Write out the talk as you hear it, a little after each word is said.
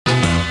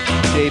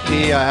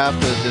JP, I have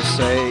to just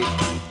say,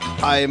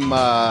 I'm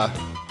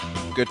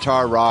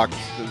guitar rock,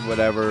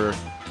 whatever.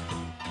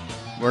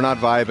 We're not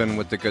vibing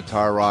with the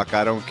guitar rock.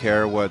 I don't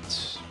care what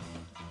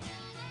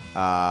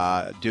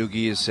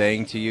Doogie is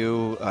saying to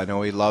you. I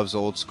know he loves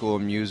old school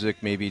music.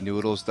 Maybe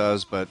Noodles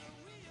does, but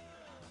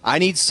I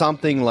need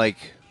something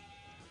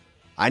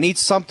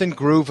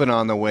grooving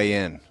on the way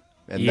in.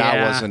 And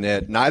that wasn't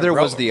it. Neither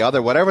was the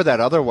other, whatever that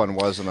other one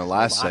was in the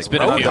last segment. It's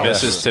been a few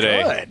misses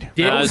today.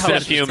 It's been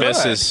a few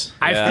misses.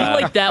 I feel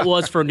like that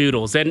was for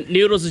Noodles. And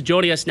Noodles is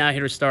joining us now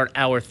here to start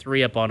hour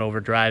 3 up on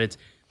Overdrive. It's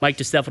Mike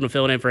DeStefano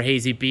filling in for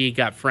Hazy B.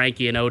 Got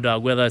Frankie and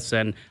O-Dog with us.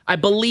 And I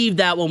believe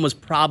that one was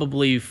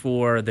probably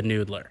for the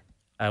Noodler,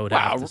 I would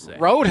have to say.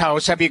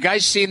 Roadhouse. Have you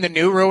guys seen the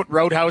new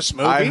Roadhouse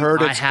movie? I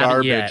heard it's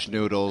garbage, yet.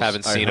 Noodles.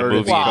 Haven't seen a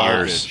movie in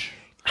years.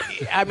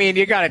 I mean,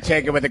 you got to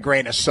take it with a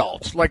grain of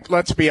salt. Like,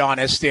 let's be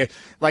honest. The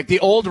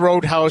old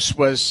Roadhouse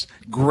was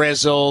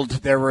grizzled.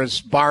 There was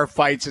bar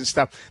fights and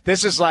stuff.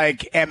 This is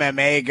like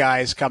MMA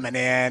guys coming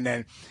in,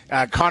 and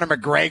Conor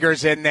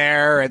McGregor's in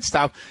there and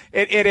stuff.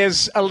 It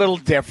is a little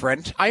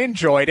different. I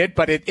enjoyed it,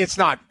 but it's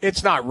not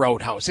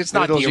Roadhouse. It's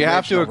not Noodles, the you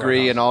have to original agree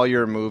Roadhouse. in all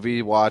your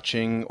movie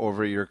watching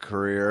over your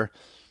career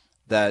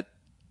that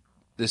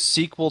the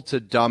sequel to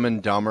Dumb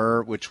and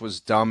Dumber, which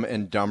was Dumb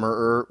and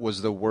Dumberer,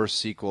 was the worst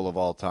sequel of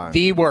all time.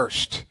 The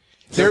worst.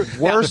 There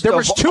was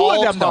two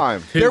of them,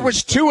 time. though. There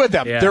was two of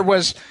them. Yeah.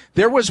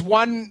 There was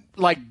one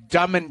like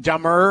Dumb and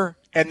Dumber,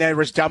 and there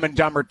was Dumb and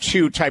Dumber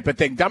 2 type of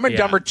thing. Dumb and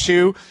Dumber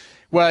 2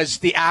 was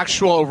the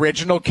actual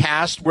original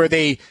cast where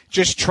they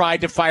just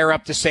tried to fire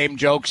up the same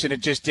jokes and it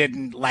just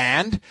didn't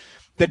land.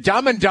 The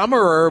Dumb and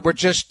Dumberer were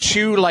just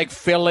two like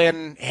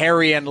fill-in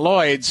Harry and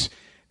Lloyds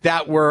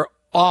that were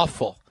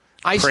awful.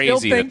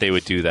 Crazy that they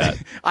would do that.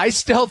 I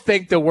still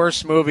think the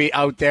worst movie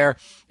out there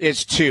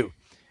is 2.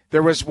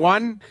 There was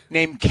one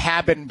named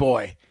Cabin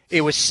Boy.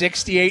 It was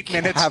 68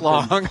 minutes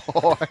long.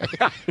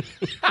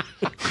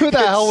 Who the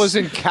hell was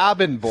in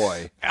Cabin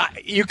Boy?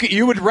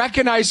 You would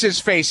recognize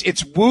his face.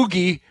 It's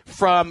Woogie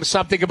from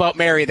Something About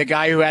Mary, the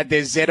guy who had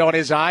the zit on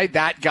his eye.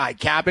 That guy,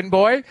 Cabin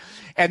Boy.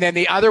 And then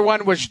the other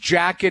one was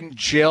Jack and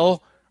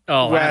Jill.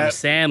 Oh, Adam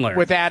Sandler.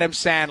 With Adam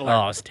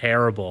Sandler. Oh, it's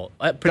terrible.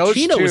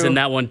 Pacino was in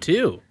that one,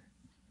 too.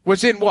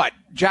 Was in what?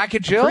 Jack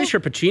and Jill? Pretty sure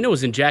Pacino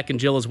was in Jack and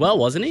Jill as well,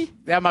 wasn't he?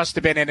 That must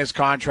have been in his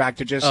contract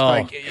to just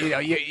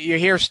you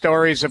hear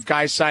stories of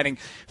guys signing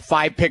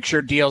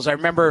 5-picture deals. I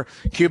remember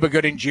Cuba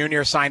Gooding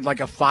Jr. signed like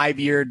a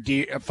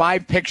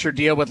 5-picture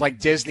deal with like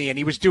Disney, and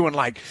he was doing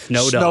like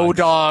snow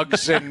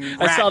dogs and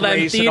I saw that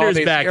in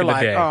theaters back in the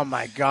day. Oh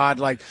my God.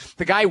 Like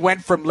the guy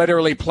went from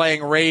literally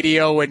playing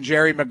radio and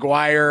Jerry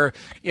Maguire,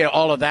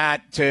 all of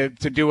that to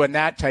doing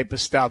that type of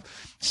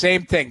stuff.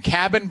 Same thing.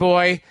 Cabin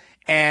Boy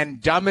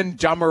and Dumb and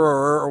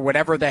Dumberer, or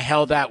whatever the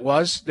hell that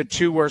was, the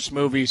 2 worst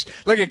movies.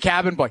 Look at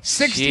Cabin Boy,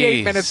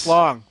 68 minutes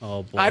long.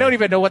 Oh, boy. I don't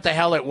even know what the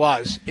hell it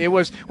was.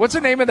 What's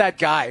the name of that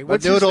guy?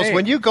 What's his Noodles, name?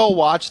 when you go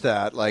watch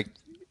that, I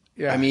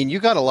mean, you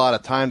got a lot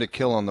of time to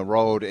kill on the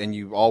road, and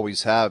you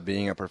always have,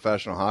 being a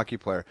professional hockey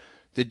player.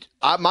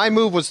 My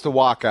move was to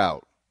walk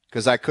out,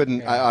 because I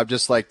couldn't. I'm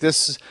just like,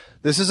 this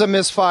is a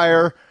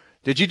misfire.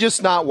 Did you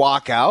just not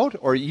walk out,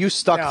 or you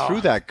stuck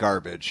through that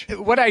garbage?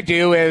 What I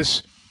do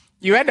is,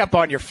 you end up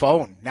on your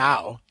phone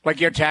now.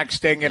 Like you're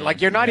texting and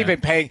like you're not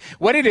even paying.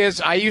 What it is,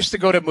 I used to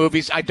go to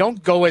movies. I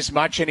don't go as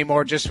much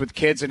anymore just with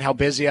kids and how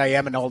busy I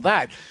am and all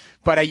that.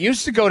 But I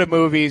used to go to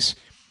movies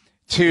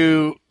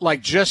to like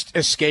just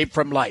escape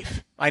from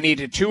life. I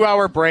needed a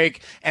 2-hour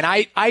break. And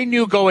I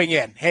knew going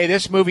in, hey,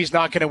 this movie's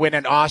not going to win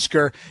an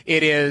Oscar.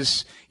 It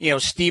is,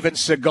 Steven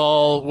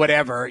Seagal,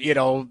 whatever,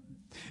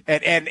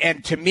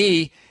 and to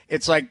me,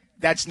 it's like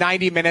that's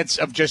 90 minutes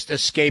of just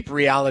escape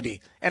reality.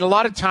 And a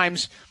lot of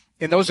times,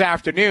 in those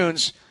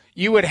afternoons,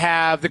 you would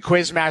have the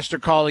quizmaster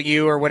calling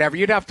you or whatever.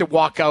 You'd have to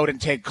walk out and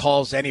take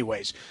calls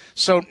anyways.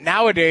 So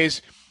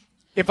nowadays,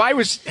 if I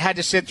had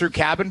to sit through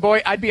Cabin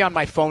Boy, I'd be on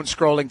my phone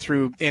scrolling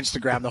through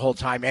Instagram the whole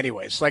time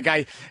anyways. Like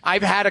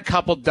I've had a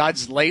couple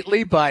duds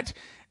lately, but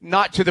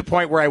not to the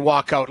point where I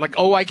walk out. Like,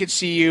 I could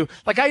see you.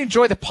 Like, I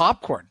enjoy the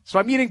popcorn. So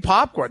I'm eating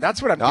popcorn.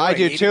 That's what I'm doing. I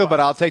do too, but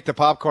I'll take the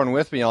popcorn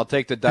with me. I'll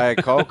take the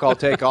Diet Coke. I'll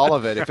take all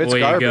of it. If it's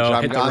garbage,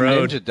 I'm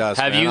ninja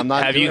dust.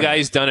 Have you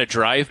guys done a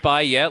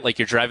drive-by yet? Like,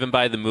 you're driving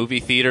by the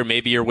movie theater.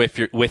 Maybe you're with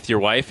your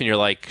wife, and you're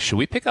like, should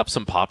we pick up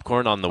some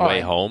popcorn on the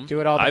way home?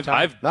 Do it all the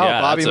time.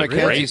 Bobby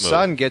McKenzie's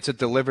son gets it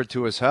delivered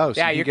to his house.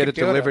 Yeah, you can get it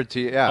delivered to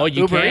you. Yeah. Oh,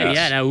 you Uber can. Eats.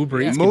 Yeah, now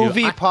Uber Eats.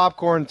 Movie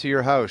popcorn to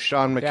your house.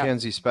 Sean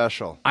McKenzie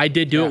special. I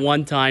did do it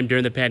one time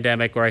during the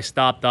pandemic where I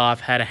stopped off,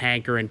 had a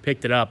hanker, and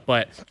picked it up.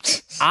 But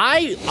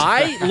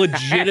I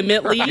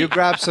legitimately... You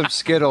grabbed some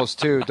Skittles,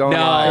 too, don't No,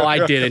 lie.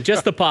 I didn't.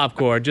 Just the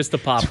popcorn.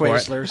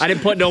 Twizzlers. I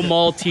didn't put no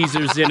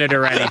Maltesers in it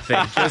or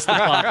anything. Just the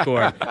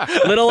popcorn.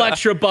 Little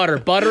extra butter.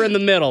 Butter in the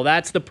middle.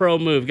 That's the pro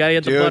move. Got to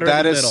get the butter in the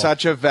middle. Dude, that is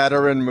such a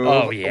veteran move.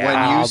 Oh,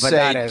 yeah.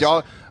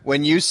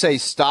 When you say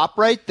stop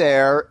right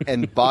there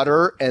and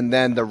butter and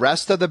then the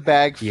rest of the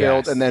bag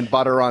filled and then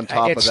butter on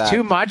top of that. It's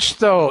too much,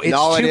 though. It's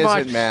no, too it much,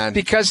 isn't, man.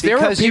 Because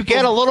you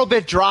get a little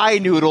bit dry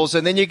noodles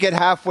and then you get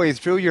halfway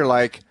through, you're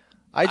like,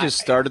 I just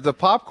started the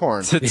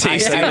popcorn. It's a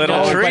tasty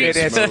little treat.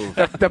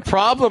 The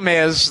problem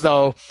is,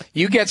 though,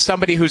 you get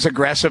somebody who's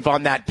aggressive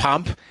on that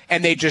pump,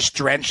 and they just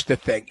drench the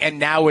thing. And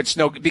now it's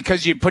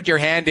because you put your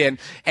hand in,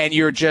 and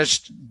you're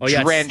just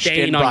drenched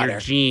in butter. On your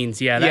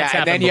jeans. Yeah, that's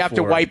and then you have to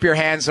before. wipe your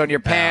hands on your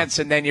pants,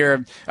 and then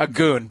you're a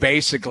goon,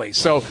 basically.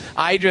 So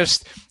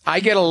I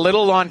get a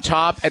little on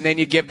top, and then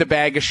you give the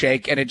bag a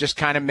shake, and it just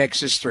kind of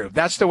mixes through.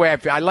 That's the way I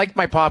feel. I like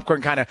my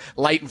popcorn kind of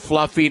light and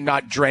fluffy,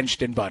 not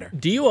drenched in butter.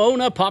 Do you own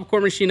a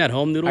popcorn machine at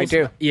home, Noodles? I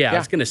do. Yeah, I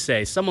was going to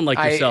say, someone like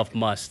yourself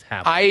must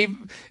have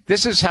one.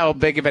 This is how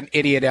big of an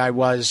idiot I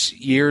was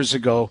years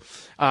ago.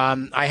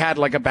 I had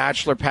like a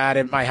bachelor pad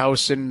in my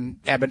house in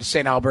Edmonton,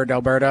 St. Albert,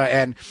 Alberta,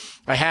 and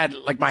I had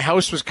my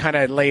house was kind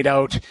of laid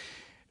out.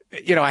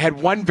 I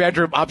had one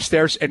bedroom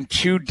upstairs and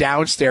two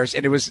downstairs,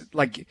 and it was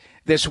like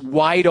this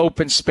wide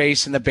open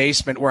space in the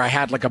basement where I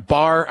had like a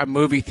bar, a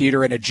movie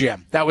theater, and a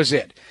gym. That was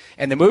it.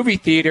 And the movie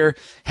theater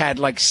had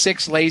like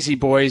 6 lazy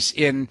boys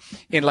in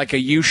like a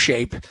U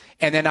shape.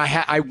 And then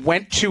I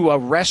went to a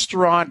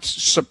restaurant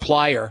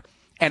supplier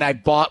and I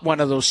bought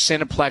one of those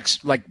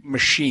Cineplex like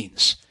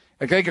machines.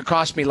 I think it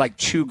cost me like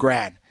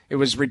 $2,000. It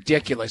was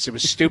ridiculous. It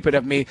was stupid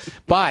of me,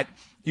 but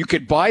you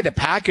could buy the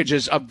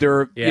packages of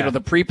their,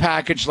 the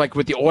prepackaged, like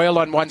with the oil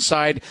on one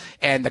side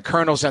and the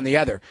kernels on the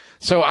other.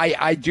 So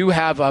I do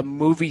have a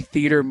movie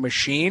theater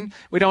machine.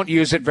 We don't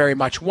use it very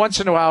much. Once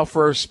in a while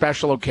for a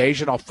special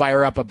occasion, I'll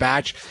fire up a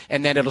batch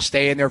and then it'll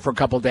stay in there for a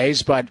couple of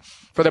days. But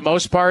for the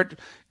most part,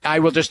 I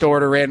will just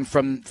order in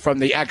from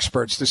the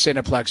experts, the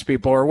Cineplex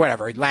people or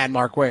whatever,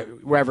 Landmark,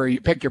 wherever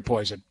you pick your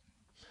poison.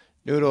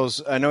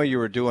 Noodles, I know you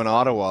were doing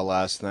Ottawa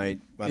last night,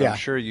 but I'm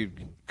sure you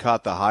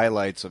caught the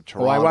highlights of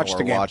Toronto. I watched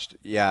the game.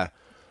 Yeah.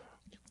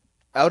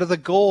 Out of the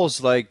goals,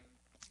 like,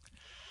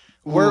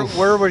 where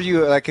were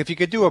you? Like, if you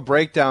could do a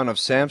breakdown of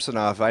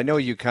Samsonov, I know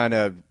you kind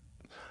of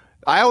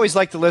 – I always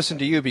like to listen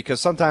to you because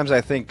sometimes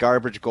I think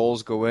garbage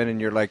goals go in and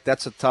you're like,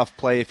 that's a tough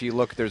play. If you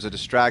look, there's a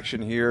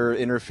distraction here,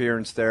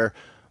 interference there.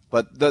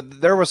 But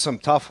there were some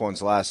tough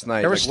ones last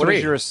night. There was 3. What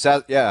is your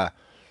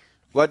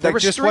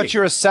what's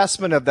your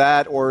assessment of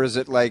that, or is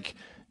it like,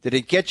 did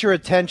it get your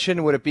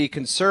attention? Would it be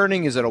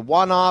concerning? Is it a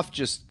one-off?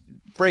 Just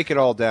break it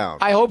all down.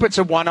 I hope it's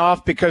a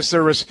one-off because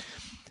there was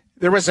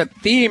a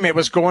theme. It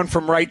was going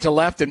from right to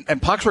left,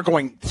 and pucks were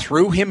going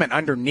through him and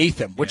underneath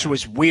him, which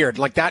was weird.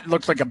 Like that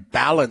looked like a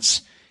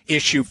balance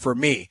issue for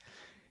me.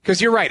 Because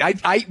you're right,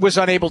 I was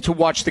unable to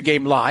watch the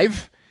game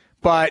live.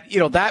 But,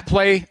 that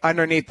play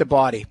underneath the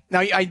body. Now,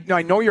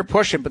 I know you're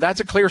pushing, but that's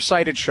a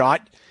clear-sighted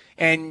shot.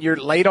 And you're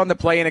late on the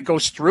play and it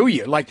goes through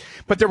you.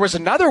 But there was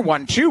another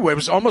one too. It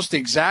was almost the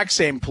exact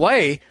same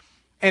play.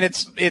 And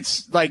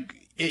it's like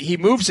he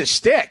moves his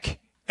stick.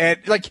 And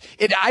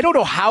I don't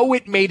know how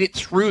it made it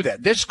through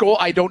that. This goal,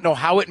 I don't know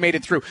how it made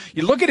it through.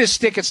 You look at his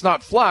stick, it's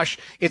not flush.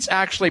 It's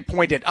actually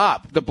pointed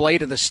up, the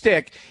blade of the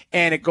stick,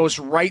 and it goes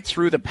right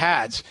through the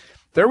pads.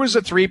 There was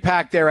a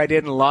 3-pack there I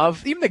didn't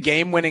love. Even the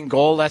game-winning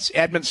goal, that's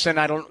Edmondson.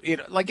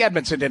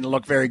 Edmondson didn't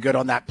look very good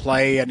on that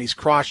play, and he's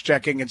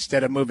cross-checking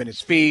instead of moving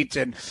his feet.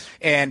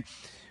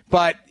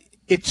 But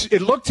it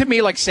looked to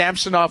me like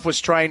Samsonov was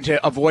trying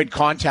to avoid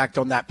contact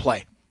on that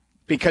play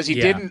because he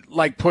didn't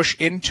push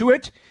into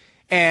it.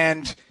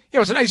 And it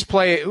was a nice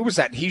play. Who was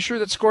that? Heischer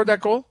that scored that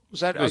goal?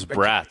 Was that? It was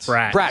Bratt.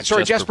 Bratt.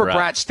 Sorry, Jesper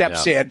Bratt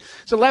steps in.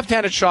 It's a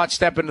left-handed shot,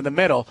 step into the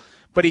middle,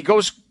 but he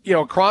goes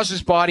across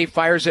his body,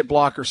 fires it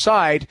blocker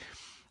side.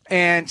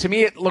 And to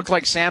me, it looked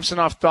like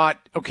Samsonov thought,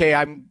 okay,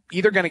 I'm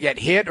either going to get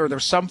hit or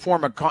there's some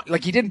form of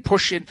he didn't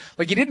push in,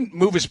 he didn't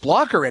move his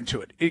blocker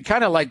into it. He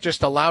kind of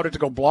just allowed it to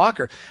go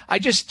blocker.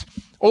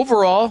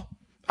 Overall,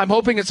 I'm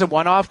hoping it's a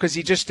one-off because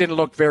he just didn't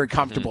look very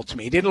comfortable to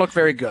me. He didn't look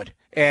very good.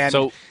 And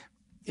so,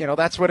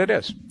 that's what it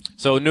is.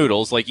 So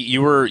Noodles,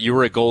 you were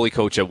a goalie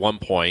coach at one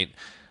point.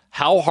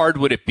 How hard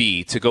would it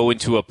be to go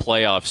into a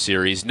playoff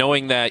series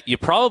knowing that you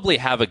probably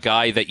have a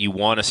guy that you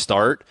want to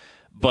start,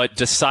 but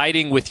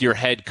deciding with your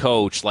head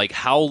coach,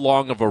 how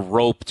long of a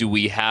rope do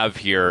we have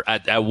here?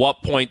 At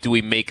what point do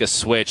we make a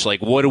switch?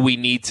 What do we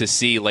need to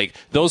see?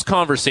 Those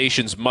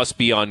conversations must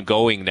be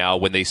ongoing now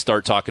when they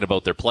start talking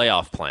about their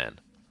playoff plan.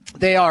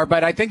 They are,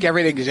 but I think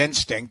everything is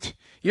instinct.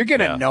 You're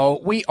going to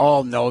know. We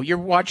all know. You're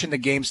watching the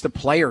games. The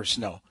players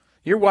know.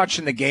 You're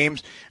watching the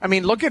games. I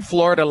mean, look at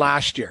Florida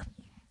last year.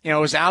 It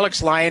was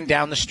Alex Lyon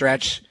down the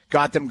stretch,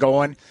 got them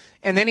going.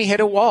 And then he hit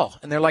a wall,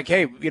 and they're like,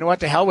 hey, you know what,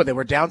 to hell with it.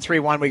 We're down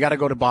 3-1. We got to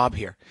go to Bob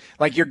here.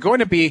 There's going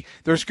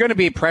to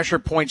be pressure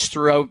points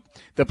throughout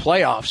the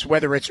playoffs,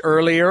 whether it's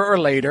earlier or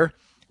later,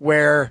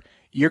 where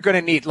you're going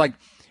to need,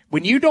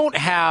 when you don't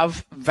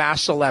have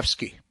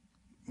Vasilevsky,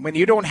 when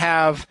you don't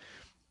have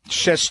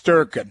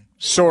Shesterkin,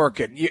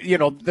 Sorokin,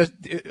 the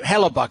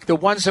Hellebuck, the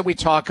ones that we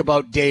talk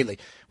about daily,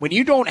 when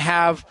you don't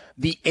have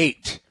the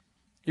 8,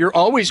 you're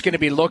always going to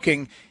be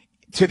looking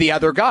to the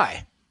other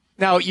guy.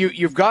 Now,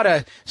 you've got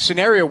a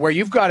scenario where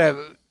you've got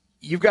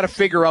to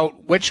figure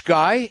out which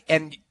guy,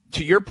 and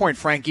to your point,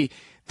 Frankie,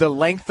 the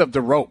length of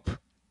the rope.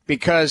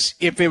 Because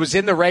if it was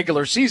in the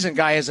regular season,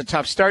 guy has a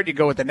tough start, you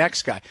go with the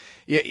next guy.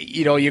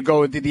 You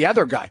go with the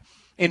other guy.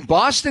 In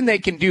Boston, they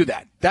can do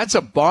that. That's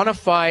a bona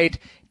fide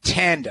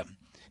tandem.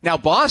 Now,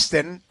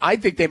 Boston, I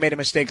think they made a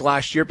mistake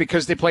last year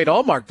because they played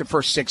Ullmark the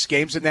first 6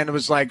 games, and then it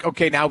was like,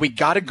 okay, now we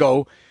got to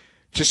go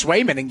to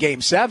Swayman in Game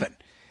 7.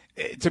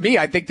 To me,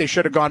 I think they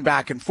should have gone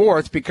back and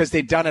forth because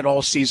they'd done it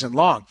all season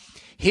long.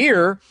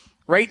 Here,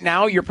 right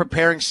now, you're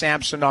preparing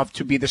Samsonov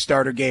to be the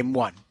starter Game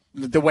 1,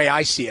 the way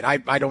I see it.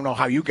 I don't know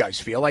how you guys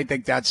feel. I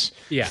think that's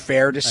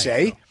fair to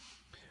say.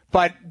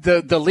 But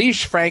the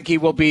leash, Frankie,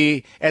 will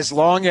be as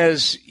long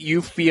as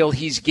you feel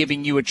he's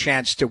giving you a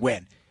chance to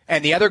win.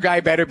 And the other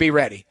guy better be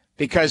ready.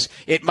 Because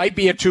it might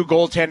be a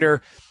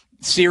 2-goaltender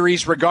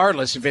series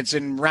regardless. If it's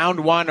in round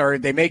 1 or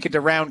they make it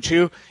to round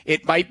 2,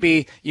 it might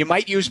be, you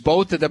might use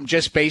both of them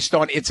just based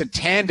on it's a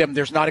tandem.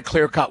 There's not a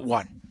clear-cut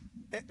one.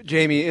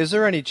 Jamie, is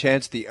there any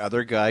chance the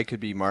other guy could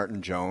be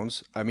Martin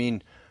Jones? I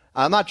mean,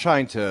 I'm not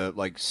trying to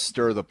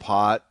stir the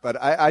pot,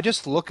 but I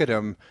just look at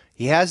him.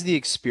 He has the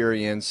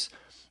experience.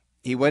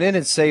 He went in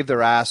and saved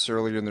their ass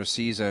earlier in their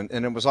season,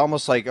 and it was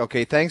almost like,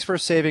 okay, thanks for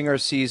saving our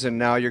season.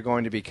 Now you're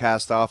going to be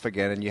cast off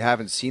again, and you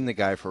haven't seen the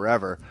guy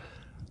forever.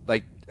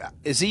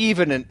 Is he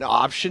even an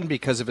option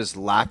because of his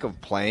lack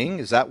of playing?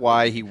 Is that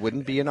why he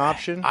wouldn't be an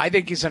option? I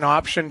think he's an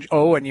option.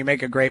 Oh, and you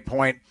make a great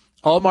point.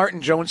 All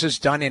Martin Jones has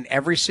done in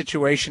every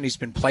situation he's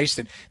been placed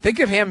in. Think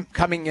of him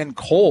coming in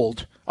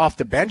cold off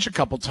the bench a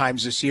couple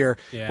times this year,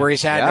 where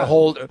he's had to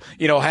hold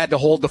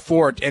the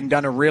fort and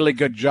done a really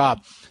good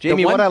job.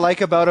 Jamie, what I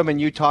like about him, and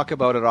you talk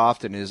about it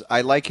often, is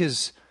I like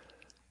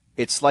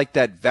it's like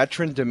that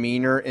veteran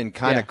demeanor and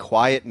kind of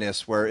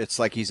quietness where it's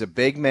like he's a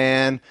big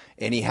man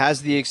and he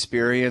has the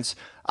experience.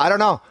 I don't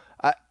know.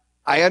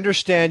 I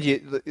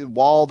understand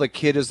Wall, the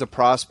kid, is the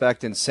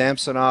prospect, and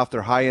Samsonov,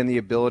 they're high in the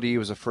ability. He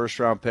was a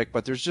first-round pick,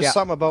 but there's just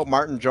something about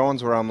Martin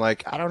Jones where I'm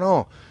like, I don't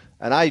know.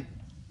 And I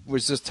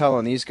was just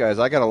telling these guys,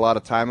 I got a lot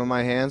of time on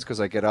my hands because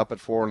I get up at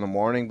 4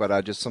 a.m, but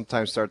I just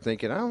sometimes start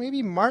thinking,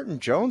 maybe Martin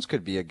Jones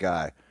could be a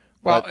guy.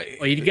 Well,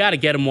 you got to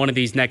get him one of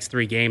these next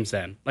 3 games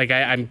then.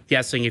 I'm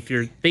guessing if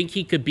you think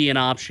he could be an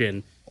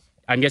option,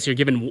 I'm guessing you're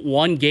giving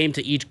 1 game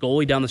to each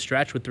goalie down the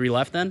stretch with 3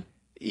 left then?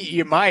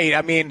 You might.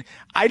 I mean,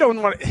 I don't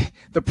want.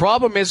 The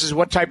problem is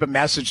what type of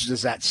message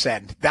does that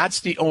send? That's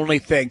the only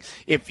thing.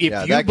 If you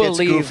that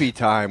believe, gets goofy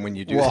time when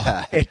you do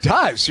that. It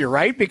does. You're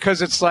right,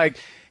 because it's like,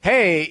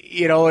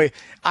 hey,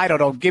 I don't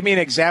know. Give me an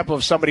example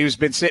of somebody who's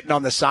been sitting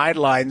on the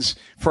sidelines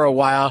for a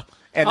while.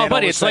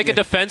 But it's like a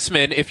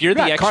defenseman. If you're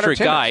the extra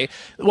guy,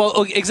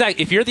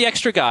 exactly. If you're the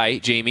extra guy,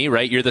 Jamie,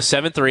 right? You're the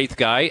 7th or 8th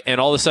guy, and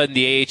all of a sudden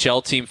the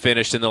AHL team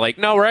finished, and they're like,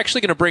 "No, we're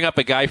actually going to bring up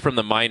a guy from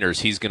the minors.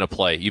 He's going to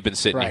play. You've been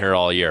sitting here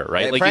all year,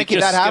 right?" Hey, Frankie,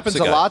 that happens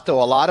a lot,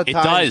 though. A lot of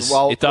times,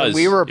 it does.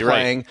 When we were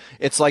playing,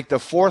 it's like the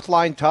 4th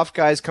line tough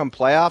guys come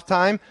playoff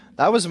time.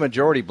 That was a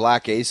majority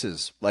black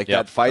aces.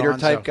 That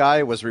fighter-type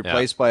guy was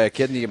replaced by a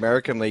kid in the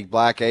American League,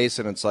 black ace,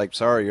 and it's like,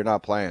 sorry, you're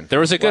not playing. There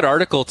was a good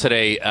article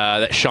today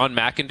that Sean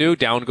McIndoe,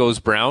 Down Goes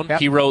Brown,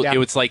 he wrote, it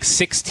was like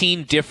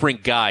 16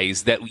 different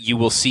guys that you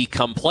will see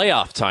come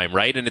playoff time,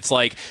 right? And it's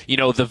like,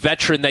 the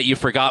veteran that you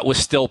forgot was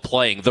still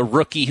playing, the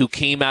rookie who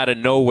came out of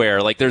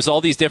nowhere. There's all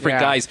these different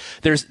guys.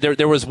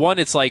 There was one,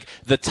 it's like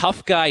the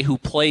tough guy who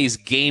plays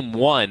game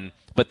 1,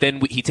 but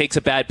then he takes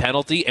a bad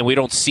penalty and we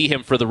don't see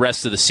him for the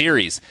rest of the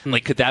series.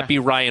 Could that be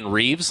Ryan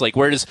Reeves?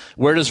 Where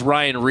does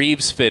Ryan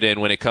Reeves fit in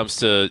when it comes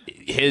to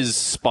his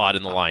spot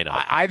in the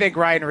lineup? I think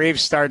Ryan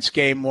Reeves starts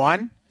game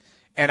 1,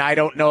 and I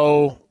don't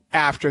know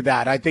after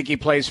that. I think he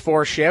plays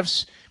 4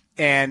 shifts,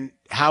 and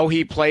how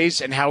he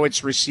plays and how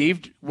it's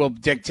received will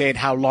dictate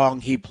how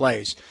long he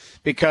plays.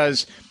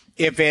 Because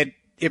if it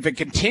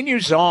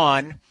continues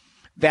on,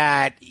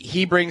 that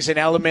he brings an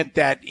element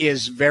that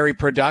is very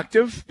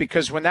productive,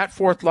 because when that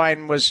 4th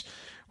line was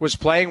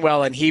playing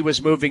well and he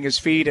was moving his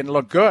feet and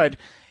looked good,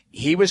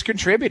 he was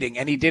contributing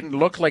and he didn't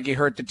look like he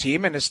hurt the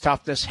team, and his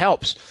toughness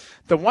helps.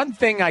 The one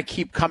thing I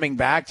keep coming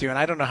back to, and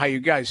I don't know how you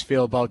guys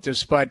feel about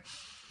this, but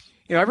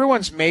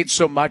everyone's made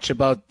so much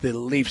about the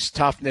Leafs'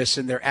 toughness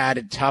and their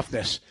added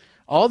toughness.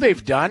 All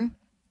they've done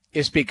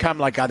is become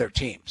like other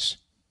teams.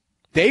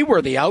 They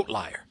were the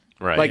outlier.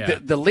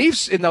 Right. The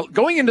Leafs,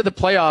 going into the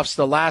playoffs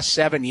the last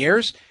 7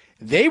 years,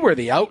 they were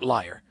the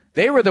outlier.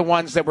 They were the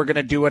ones that were going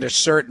to do it a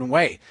certain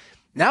way.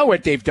 Now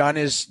what they've done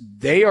is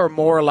they are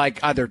more like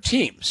other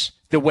teams,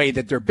 the way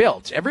that they're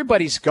built.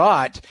 Everybody's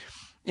got,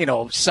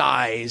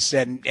 size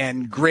and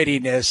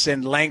grittiness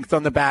and length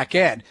on the back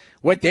end.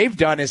 What they've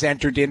done is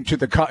entered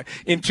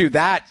into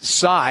that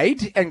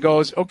side and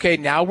goes, okay,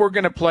 now we're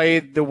going to play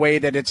the way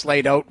that it's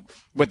laid out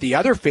with the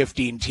other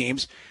 15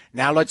 teams.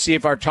 Now let's see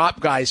if our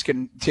top guys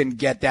can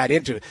get that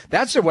into it.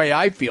 That's the way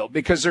I feel,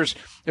 because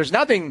there's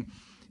nothing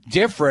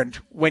different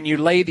when you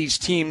lay these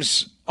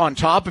teams on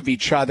top of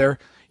each other.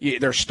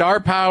 There's star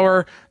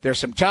power, there's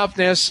some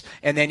toughness,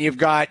 and then you've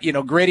got,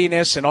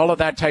 grittiness and all of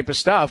that type of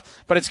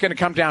stuff. But it's going to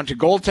come down to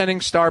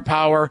goaltending, star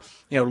power,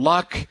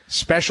 luck,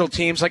 special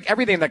teams,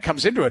 everything that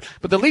comes into it.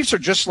 But the Leafs are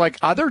just like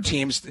other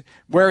teams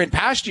where in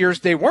past years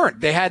they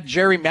weren't. They had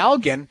Jerry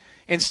Malgin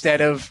instead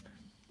of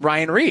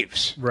Ryan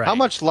Reeves. Right. How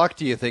much luck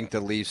do you think the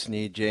Leafs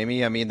need,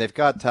 Jamie? I mean, they've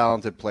got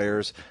talented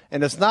players,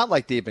 and it's not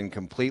like they've been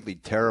completely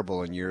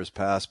terrible in years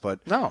past,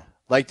 but No.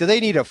 Like, do they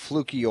need a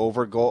fluky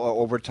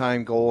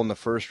overtime goal in the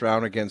first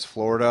round against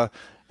Florida,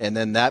 and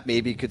then that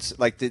maybe could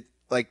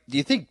do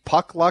you think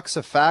puck luck's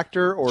a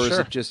factor, or is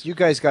it just you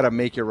guys got to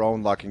make your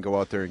own luck and go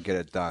out there and get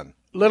it done?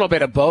 A little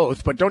bit of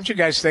both, but don't you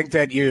guys think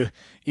that you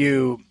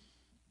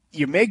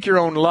make your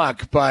own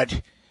luck?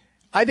 But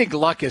I think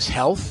luck is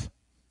health.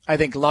 I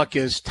think luck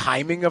is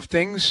timing of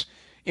things.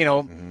 You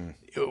know,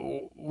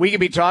 we could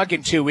be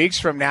talking 2 weeks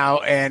from now,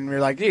 and we're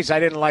like, geez, I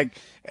didn't like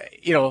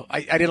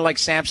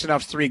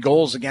Samsonov's 3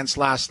 goals against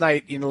last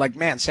night. You know, like,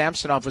 man,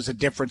 Samsonov was a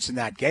difference in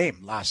that game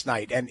last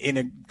night, and in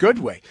a good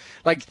way.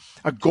 Like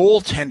a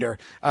goaltender,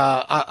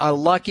 a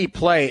lucky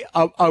play,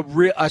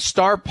 a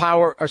star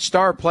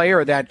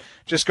player that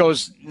just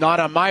goes,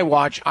 not on my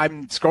watch,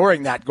 I'm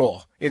scoring that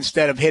goal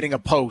instead of hitting a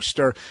post.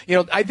 Or, you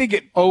know, I think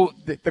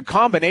the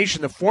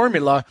combination, the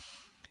formula,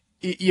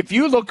 if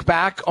you look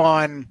back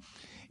on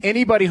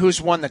anybody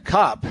who's won the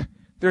Cup,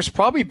 there's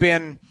probably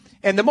been,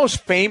 and the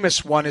most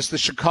famous one is the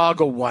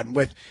Chicago one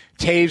with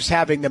Taves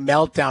having the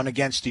meltdown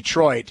against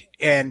Detroit,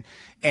 and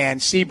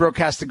Seabrook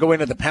has to go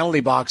into the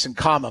penalty box and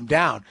calm him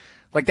down.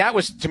 Like, that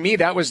was, to me,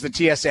 that was the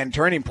TSN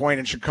turning point,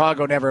 and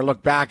Chicago never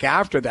looked back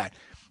after that.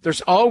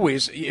 There's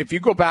always, if you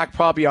go back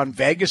probably on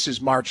Vegas's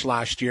March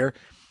last year,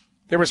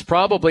 there was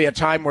probably a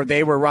time where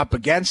they were up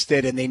against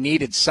it and they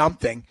needed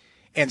something,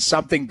 and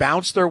something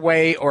bounced their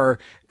way, or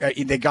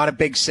they got a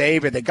big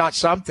save, or they got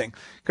something.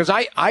 Because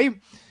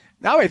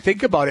now I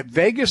think about it,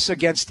 Vegas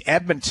against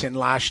Edmonton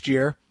last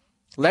year,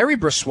 Larry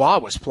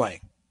Brossoit was playing,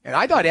 and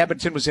I thought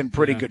Edmonton was in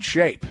pretty good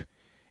shape.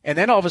 And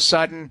then all of a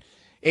sudden,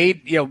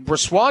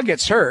 Brossoit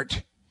gets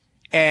hurt,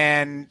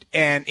 and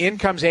in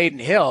comes Aiden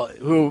Hill,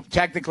 who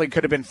technically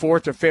could have been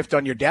 4th or 5th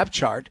on your depth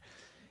chart,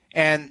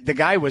 and the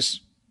guy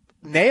was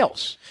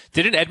nails.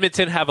 Didn't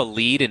Edmonton have a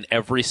lead in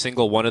every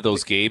single one of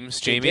those games,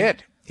 Jamie? They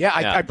did. Yeah,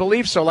 I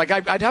believe so. Like,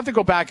 I'd have to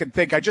go back and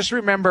think. I just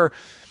remember,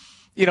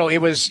 you know, it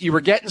was, you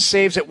were getting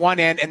saves at one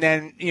end, and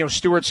then, you know,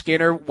 Stuart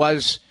Skinner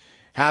was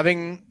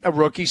having a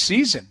rookie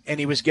season, and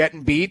he was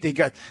getting beat. He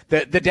got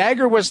the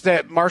dagger was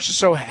the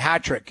Marchessault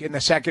hat trick in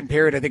the second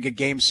period, I think, of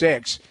Game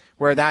 6,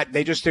 where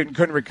they just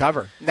couldn't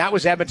recover. And that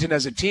was Edmonton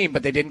as a team,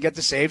 but they didn't get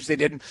the saves. They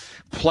didn't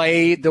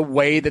play the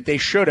way that they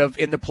should have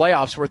in the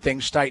playoffs, where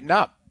things tighten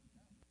up.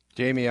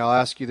 Jamie, I'll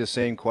ask you the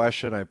same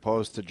question I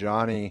posed to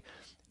Johnny.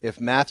 If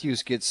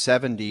Matthews gets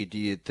 70, do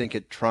you think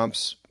it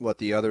trumps what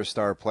the other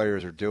star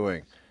players are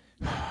doing?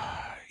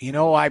 You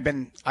know, I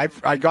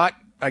got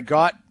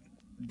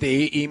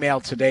the email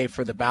today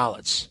for the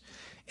ballots,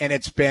 and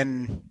it's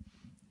been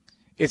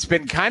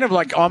kind of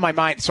like on my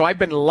mind. So I've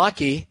been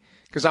lucky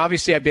because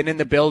obviously I've been in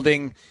the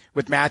building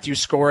with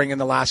Matthews scoring in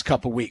the last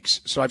couple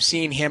weeks. So I've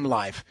seen him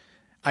live.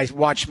 I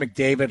watched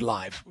McDavid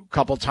live a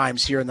couple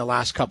times here in the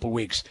last couple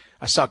weeks.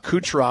 I saw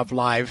Kucherov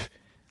live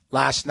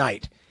last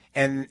night.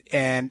 And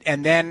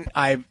then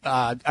I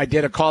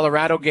did a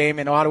Colorado game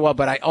in Ottawa,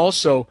 but I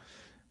also,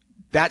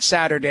 that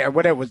Saturday, or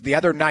whatever it was, the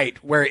other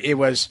night, where it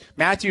was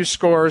Matthews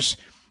scores,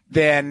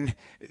 then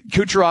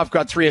Kucherov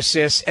got 3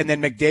 assists, and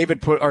then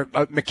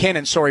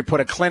McKinnon put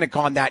a clinic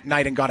on that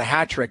night and got a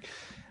hat trick.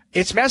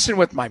 It's messing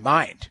with my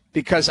mind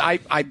because I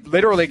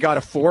literally got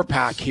a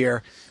 4-pack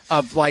here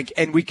of like,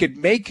 and we could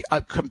make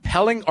a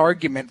compelling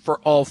argument for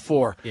all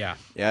 4. Yeah.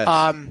 Yes.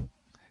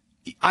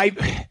 I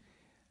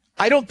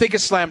don't think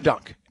it's slam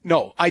dunk.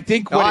 No, I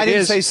think I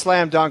didn't say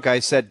slam dunk.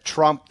 I said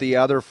trump the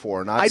other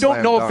 4, not I don't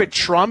slam know dunk. if it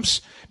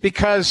trumps,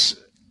 because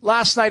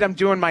last night I'm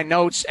doing my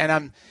notes,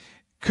 and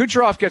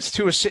Kucherov gets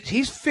 2 assists.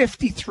 He's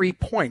 53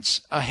 points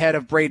ahead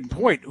of Braden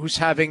Point, who's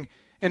having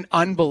an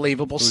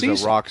unbelievable season.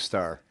 Who's a rock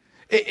star.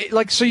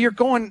 So you're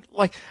going,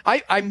 like,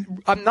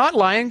 I'm not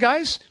lying,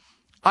 guys.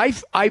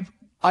 I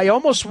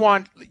almost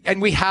want,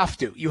 and we have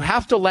to. You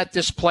have to let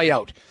this play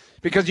out,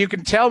 because you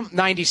can tell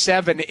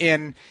 97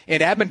 in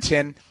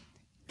Edmonton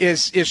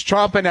is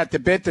chomping at the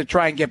bit to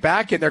try and get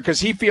back in there,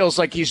 because he feels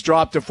like he's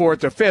dropped to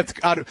 4th or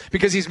 5th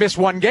because he's missed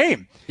 1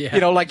 game. Yeah.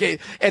 You know, like,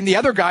 and the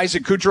other guys,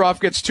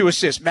 Kucherov gets 2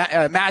 assists,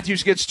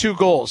 Matthews gets 2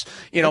 goals.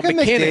 You know,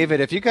 McKinnon. McDavid,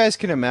 if you guys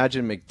can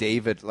imagine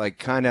McDavid, like,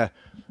 kind of,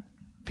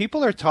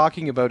 people are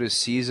talking about his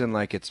season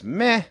like it's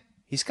meh.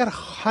 He's got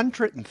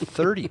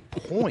 130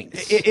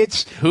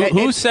 points.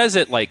 Who says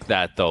it like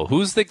that, though?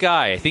 Who's the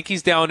guy? I think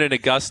he's down in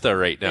Augusta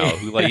right now.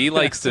 He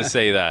likes to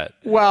say that.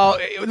 Well,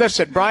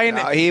 listen, Brian.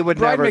 He would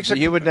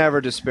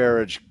never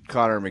disparage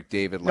Connor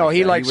McDavid. Like no,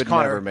 he that. likes he would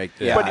Connor. Never make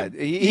that. Yeah. But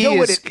he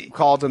is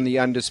called him the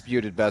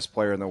undisputed best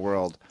player in the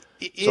world.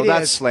 So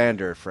that's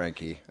slander,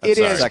 Frankie. That's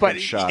it is, but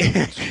shot.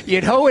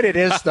 You know what it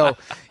is, though.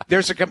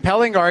 There's a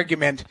compelling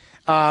argument.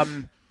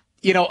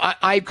 You know,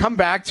 I come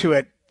back to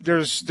it.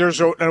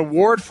 There's an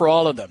award for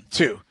all of them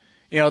too.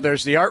 You know,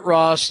 there's the Art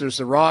Ross, there's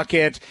the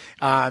Rocket.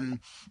 You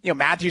know,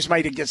 Matthews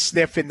might get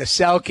sniff in the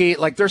Selke.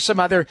 Like, there's some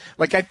other,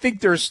 like, I think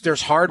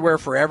there's hardware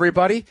for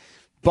everybody,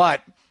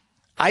 but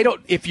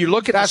If you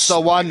look at that's the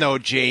one though,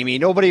 Jamie.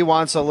 Nobody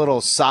wants a little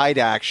side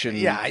action.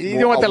 Yeah, you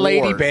don't want the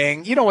lady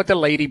bang. You don't want the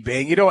lady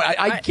bang.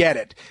 I get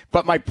it.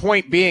 But my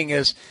point being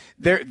is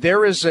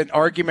there is an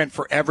argument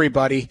for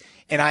everybody.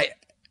 And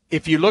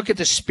if you look at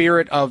the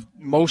spirit of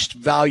most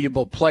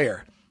valuable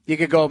player, you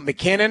could go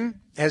McKinnon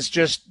has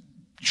just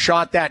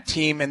shot that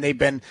team and they've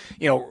been,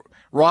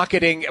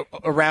 rocketing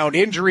around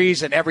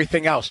injuries and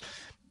everything else.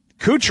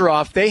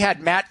 Kucherov, they had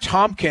Matt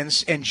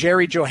Tompkins and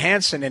Jerry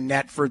Johansson in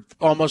net for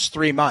almost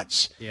 3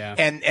 months. Yeah.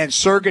 And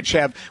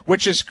Sergachev,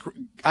 which is,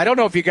 I don't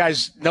know if you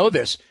guys know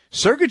this,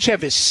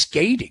 Sergachev is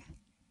skating.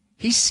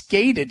 He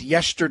skated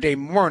yesterday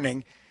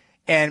morning,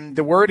 and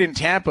the word in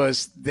Tampa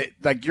is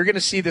that, you're going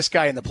to see this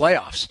guy in the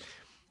playoffs.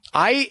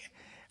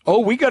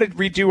 We got to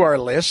redo our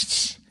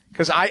lists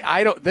because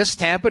this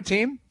Tampa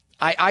team,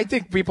 I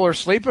think people are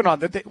sleeping on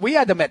that. We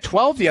had them at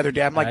 12 the other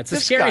day. I'm like, it's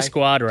this a scary guy,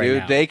 squad right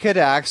now.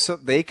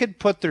 Dude, they could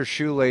put their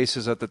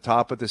shoelaces at the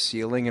top of the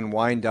ceiling and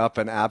wind up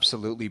and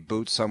absolutely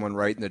boot someone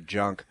right in the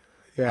junk.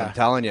 Yeah. I'm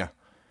telling you.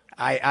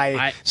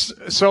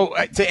 So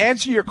to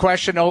answer your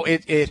question, how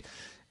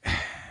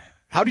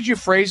did you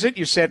phrase it?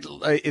 You said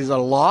is a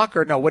lock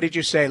or no? What did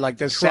you say? Like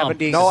the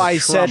 70? No, I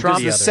said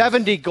Trump the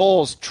 70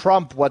 goals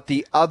trump what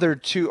the other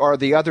two or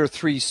the other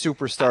three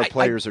superstar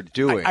players are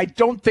doing. I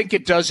don't think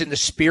it does in the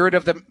spirit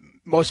of the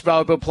most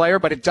valuable player,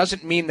 but it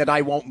doesn't mean that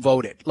I won't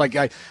vote it.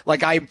 I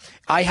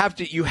have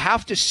to. You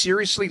have to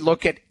seriously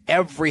look at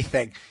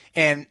everything,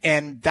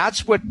 and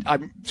that's what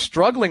I'm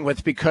struggling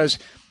with because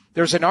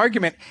there's an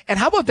argument. And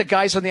how about the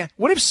guys on the?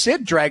 What if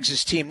Sid drags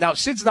his team? Now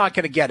Sid's not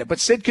going to get it, but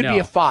Sid could be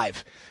a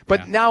 5.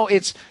 But now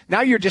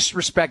you're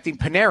disrespecting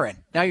Panarin.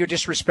 Now you're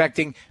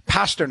disrespecting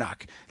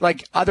Pasternak,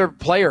 like other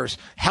players,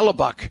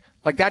 Hellebuck.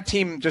 Like that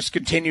team just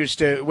continues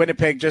to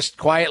Winnipeg just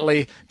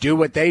quietly do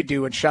what they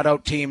do and shut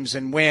out teams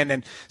and win.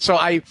 And so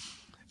I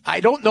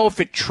don't know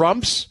if it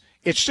trumps.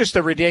 It's just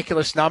a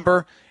ridiculous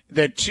number.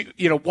 The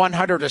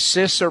 100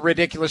 assists are a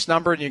ridiculous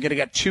number, and you're going to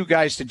get 2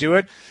 guys to do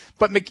it.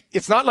 But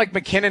it's not like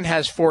McKinnon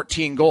has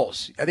 14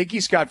 goals. I think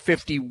he's got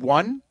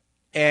 51,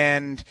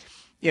 and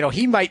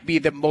he might be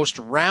the most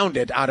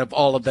rounded out of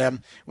all of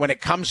them when it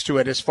comes to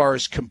it as far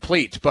as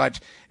complete. But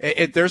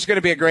there's going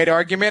to be a great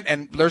argument,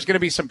 and there's going to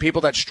be some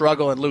people that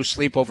struggle and lose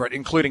sleep over it,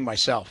 including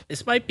myself.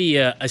 This might be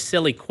a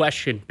silly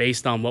question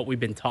based on what we've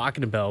been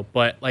talking about,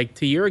 but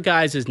to your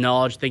guys'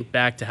 knowledge, think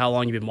back to how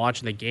long you've been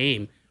watching the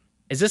game.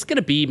 Is this going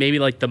to be maybe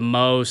the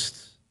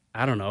most,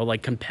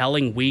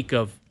 compelling week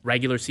of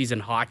regular season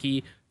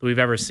hockey that we've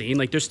ever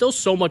seen? There's still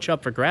so much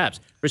up for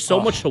grabs. There's so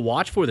much to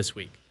watch for this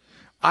week.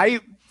 I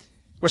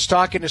was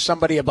talking to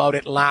somebody about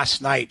it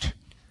last night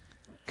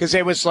because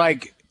it was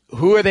like,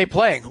 who are they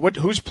playing?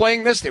 Who's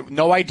playing this? They have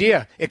no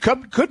idea. It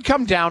could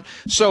come down.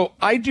 So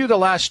I do the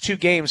last 2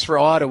 games for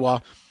Ottawa.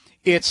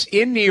 It's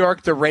in New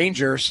York, the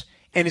Rangers,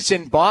 and it's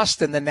in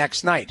Boston the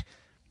next night.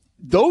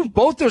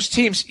 Both those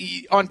teams,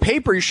 on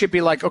paper, you should be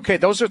like, okay,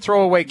 those are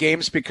throwaway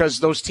games because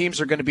those teams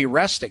are going to be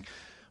resting.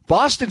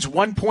 Boston's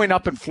 1 point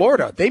up in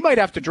Florida. They might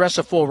have to dress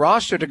a full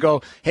roster to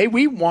go, hey,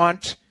 we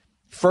want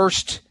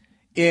first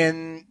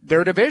in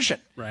their division.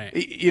 Right.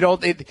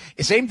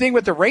 Same thing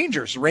with the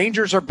Rangers.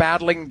 Rangers are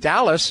battling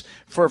Dallas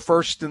for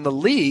first in the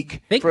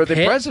league for the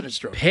President's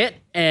Trophy. Pitt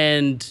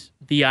and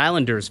the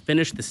Islanders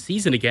finished the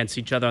season against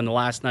each other on the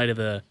last night of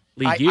the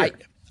league year.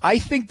 I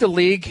think the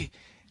league,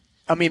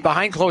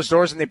 behind closed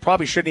doors, and they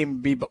probably shouldn't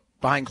even be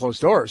behind closed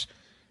doors,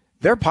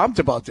 they're pumped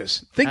about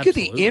this. Think of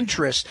the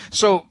interest.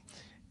 So,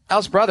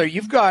 Al's brother,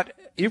 you've got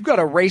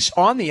a race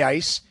on the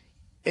ice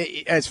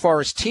as far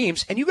as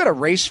teams, and you've got a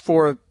race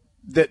for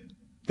the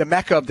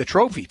mecca of the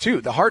trophy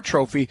too, the Hart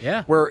Trophy,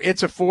 where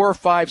it's a 4,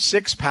 5,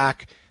 6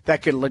 pack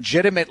that could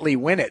legitimately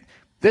win it.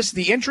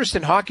 The interest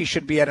in hockey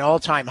should be at an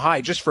all-time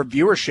high just for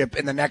viewership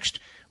in the next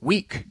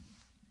week.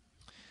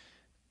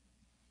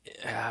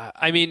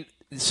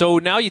 So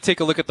now you take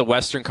a look at the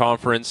Western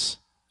Conference,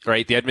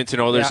 right? The Edmonton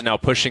Oilers are now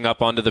pushing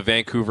up onto the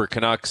Vancouver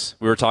Canucks.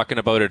 We were talking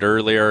about it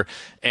earlier,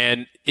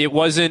 and it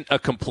wasn't a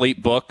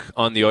complete book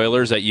on the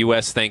Oilers at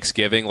U.S.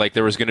 Thanksgiving.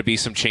 There was going to be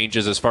some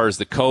changes as far as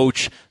the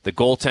coach, the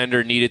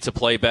goaltender needed to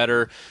play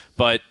better,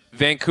 but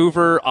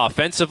Vancouver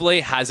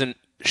offensively hasn't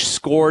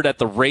scored at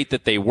the rate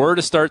that they were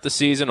to start the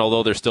season,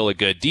 although they're still a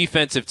good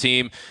defensive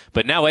team.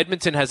 But now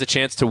Edmonton has a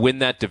chance to win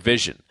that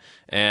division.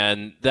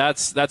 And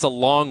that's a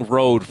long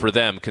road for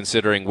them,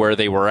 considering where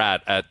they were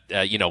at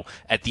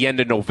the end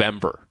of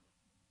November.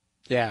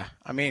 Yeah,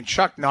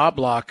 Chuck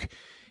Knobloch,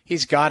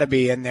 he's got to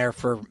be in there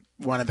for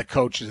one of the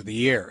coaches of the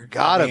year.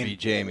 Gotta be,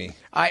 Jamie.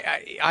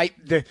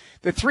 The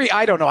 3,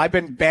 I don't know. I've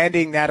been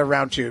bandying that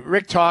around too.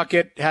 Rick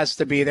Tocchet has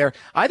to be there.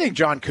 I think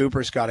John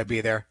Cooper's got to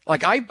be there.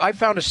 I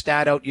found a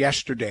stat out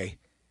yesterday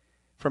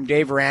from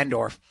Dave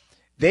Randorf.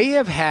 They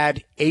have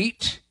had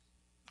 8.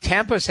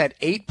 Tampa's had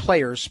 8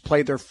 players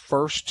play their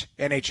first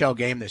NHL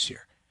game this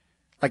year.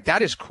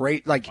 That is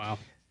great. Wow.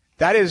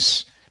 That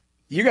is,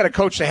 you got to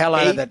coach the hell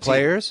out of that team. 8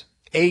 players?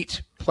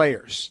 8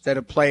 players that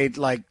have played,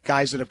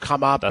 guys that have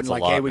come up. That's and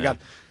a lot, hey, we man.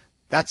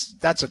 got,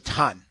 that's a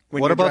ton.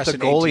 What about the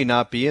goalie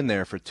not being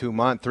there for 2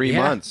 months, 3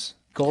 months?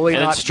 Goalie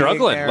and not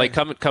struggling, being there.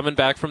 like coming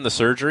back from the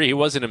surgery. He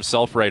wasn't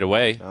himself right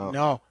away.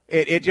 No,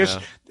 it just.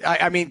 Yeah.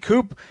 I mean,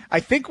 Coop. I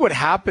think what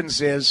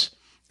happens is,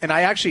 and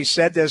I actually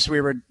said this.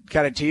 We were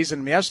kind of teasing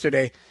him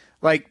yesterday.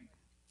 Like,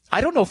 I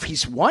don't know if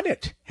he's won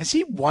it. Has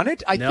he won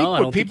it? I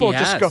think people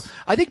just go.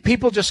 I think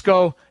people just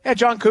go. Yeah,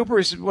 John Cooper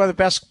is one of the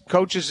best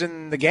coaches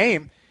in the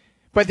game.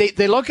 But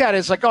they look at it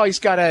as like, oh, he's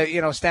got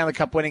a Stanley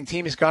Cup winning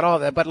team. He's got all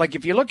that. But like,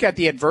 if you look at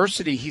the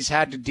adversity he's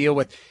had to deal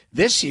with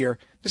this year,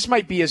 this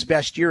might be his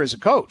best year as a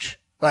coach.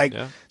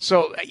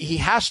 So he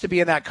has to be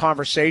in that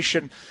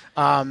conversation.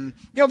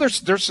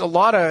 There's a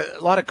lot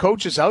of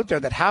coaches out there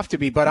that have to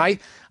be. But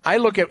I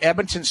look at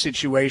Edmonton's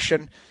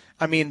situation.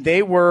 I mean,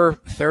 they were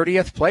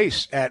 30th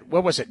place at,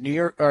 what was it, New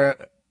York?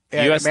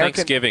 U.S.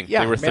 Thanksgiving.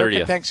 Yeah, they were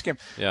American 30th.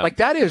 Thanksgiving. Yeah. Like,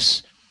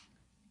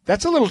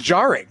 that's a little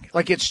jarring.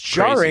 Like, it's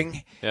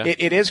jarring. Yeah.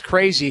 It is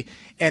crazy.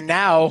 And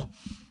now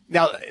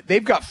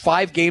they've got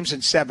 5 games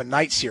and 7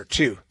 nights here,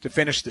 too, to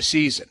finish the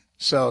season.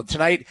 So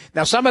tonight,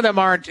 now some of them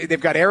aren't.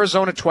 They've got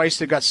Arizona twice.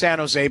 They've got San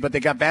Jose, but they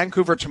got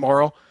Vancouver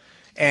tomorrow.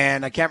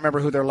 And I can't remember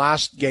who their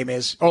last game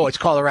is. Oh, it's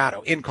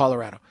Colorado, in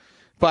Colorado.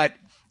 But,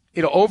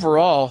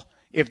 overall,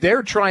 if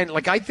they're trying,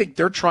 like, I think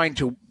they're trying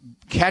to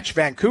catch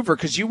Vancouver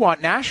because you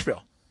want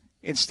Nashville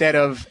instead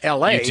of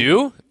L.A. You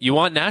do? You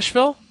want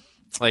Nashville?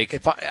 Like,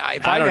 if I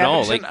don't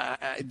know.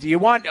 Like, do you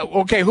want?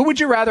 Okay, who would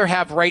you rather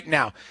have right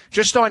now,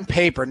 just on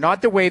paper,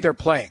 not the way they're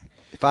playing?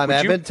 If I'm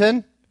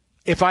Edmonton.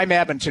 If I'm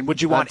Edmonton, would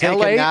you want I'm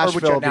LA taking or would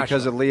you Nashville Nashville?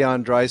 because of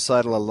Leon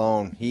Draisaitl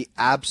alone. He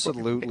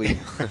absolutely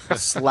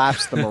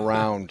slaps them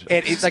around.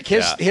 And it's like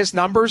his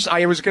numbers.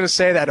 I was going to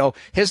say that.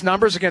 His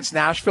numbers against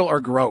Nashville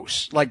are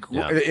gross,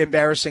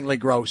 embarrassingly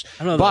gross.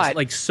 I don't know, but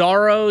like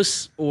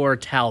Saros or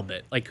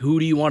Talbot. Like, who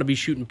do you want to be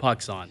shooting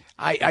pucks on?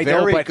 I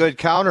Very know, but good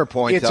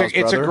counterpoint.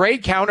 It's a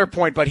great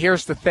counterpoint. But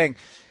here's the thing: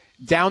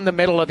 down the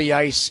middle of the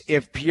ice,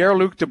 if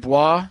Pierre-Luc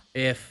Dubois,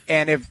 and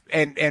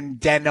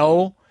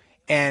Danault,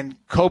 and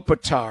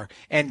Kopitar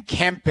and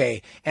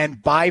Kempe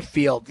and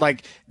Byfield,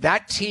 like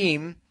that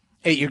team.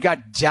 Hey, you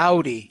got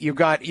Doughty. You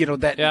got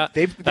that. Yeah,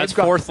 that's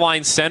got fourth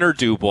line center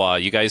Dubois.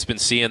 You guys been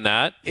seeing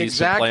that? He's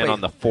been playing on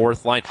the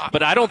fourth line.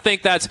 But I don't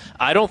think that's.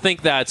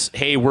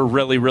 Hey, we're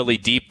really really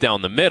deep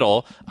down the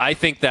middle. I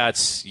think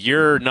that's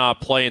you're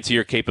not playing to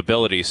your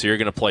capability, so you're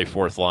going to play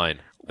fourth line.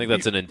 I think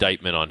that's an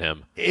indictment on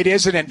him. It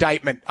is an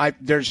indictment.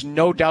 There's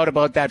no doubt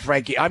about that,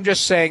 Frankie. I'm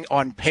just saying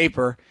on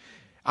paper,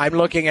 I'm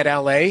looking at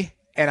LA.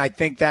 And I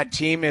think that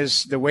team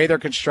is, the way they're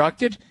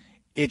constructed,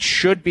 it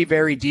should be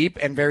very deep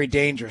and very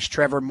dangerous.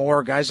 Trevor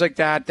Moore, guys like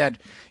that,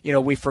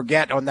 we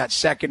forget on that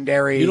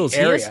secondary area. He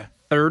has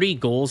 30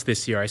 goals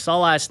this year. I saw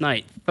last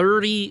night,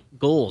 30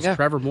 goals,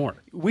 Trevor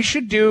Moore. We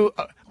should do,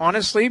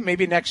 honestly,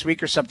 maybe next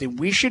week or something,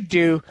 we should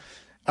do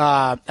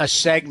a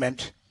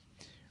segment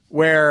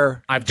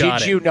where,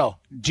 did you know?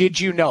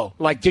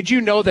 Like, did you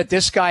know that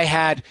this guy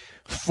had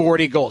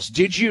 40 goals?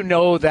 Did you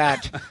know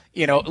that,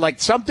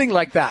 like something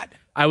like that?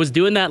 I was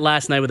doing that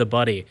last night with a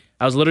buddy.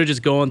 I was literally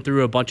just going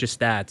through a bunch of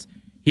stats.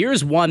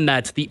 Here's one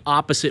that's the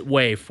opposite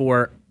way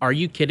for, are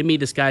you kidding me?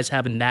 This guy's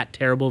having that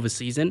terrible of a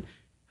season.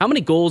 How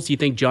many goals do you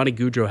think Johnny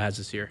Gaudreau has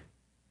this year?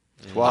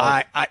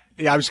 12. I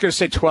was going to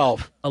say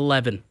 12.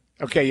 11.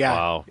 Okay, yeah.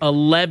 Wow.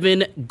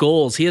 11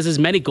 goals. He has as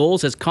many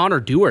goals as Connor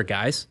Dewar,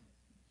 guys.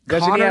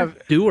 Connor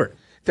Dewar.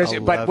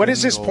 But what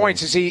is his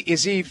points?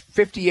 Is he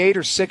 58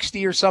 or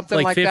 60 or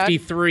something like that?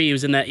 53. He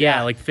was in that,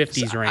 like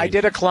 50s range. I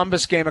did a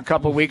Columbus game a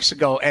couple weeks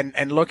ago,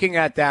 and looking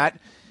at that,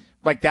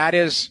 like that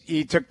is,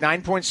 he took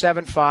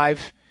 9.75.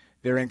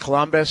 They're in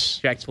Columbus.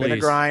 It's been a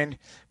grind,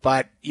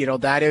 but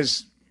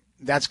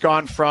that's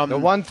gone from the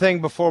one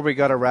thing before we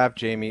got to wrap,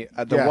 Jamie.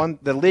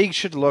 The league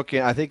should look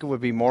in. I think it would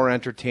be more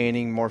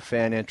entertaining, more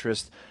fan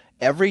interest.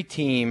 Every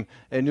team,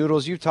 and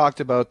Noodles, you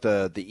talked about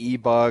the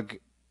e-bug,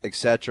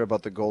 etc.,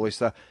 about the goalie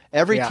stuff.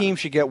 Every team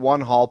should get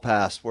one hall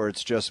pass where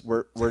it's just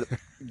we're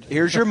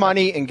here's your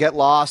money and get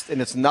lost,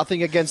 and it's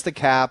nothing against the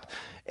cap,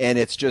 and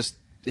it's just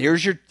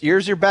here's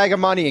your bag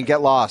of money and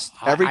get lost.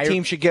 Every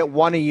team should get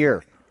one a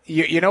year.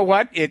 You know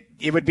what?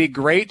 It would be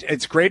great.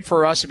 It's great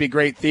for us. It'd be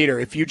great theater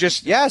if you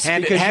just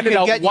hand it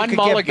out one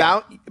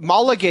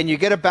mulligan. You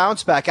get a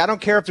bounce back. I don't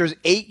care if there's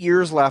 8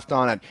 years left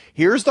on it.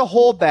 Here's the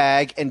whole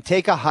bag and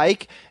take a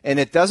hike, and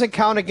it doesn't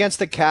count against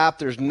the cap.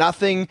 There's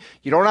nothing.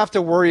 You don't have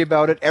to worry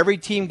about it. Every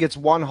team gets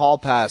one hall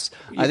pass.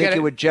 I think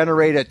it would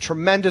generate a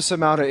tremendous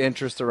amount of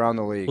interest around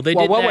the league.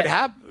 Well, what would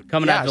happen?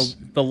 Coming out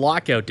of the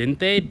lockout, didn't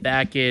they?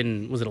 Back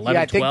in, was it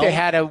 11, I think 12? they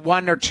had a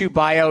 1 or 2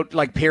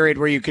 buyout period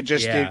where you could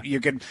just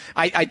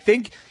I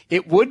think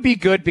it would be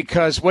good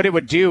because what it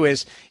would do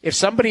is if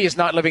somebody is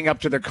not living up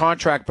to their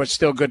contract but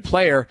still a good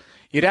player,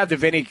 you'd have the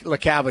Vinny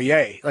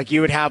Lecavalier. Like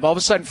you would have all of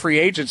a sudden free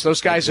agents.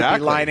 Those guys would be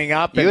lining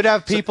up. You would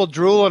have people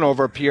drooling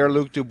over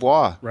Pierre-Luc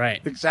Dubois.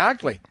 Right.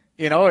 Exactly.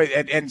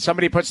 And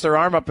somebody puts their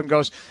arm up and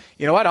goes,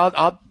 you know what,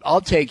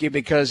 I'll take you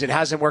because it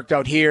hasn't worked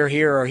out here,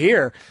 or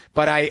here.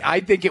 But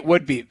I think it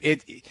would be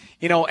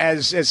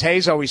as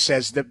Hayes always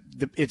says,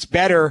 it's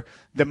better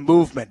the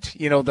movement,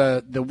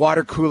 the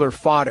water cooler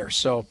fodder.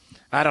 So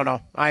I don't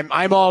know.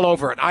 I'm all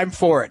over it. I'm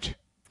for it.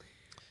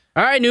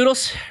 All right,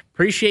 Noodles.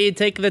 Appreciate you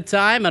taking the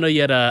time. I know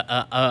you had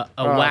a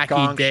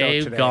wacky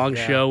day, gong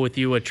show with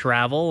you at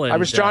travel. And, I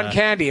was John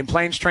Candy in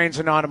Planes, Trains,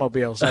 and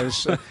Automobiles. I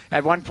was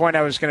at one point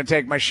I was going to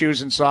take my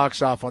shoes and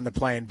socks off on the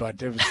plane,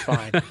 but it was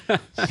fine.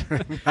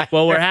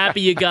 Well, we're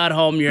happy you got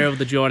home. You're able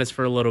to join us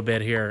for a little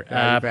bit here.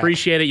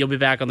 Appreciate it. You'll be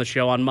back on the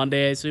show on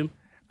Monday, I assume?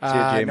 See you,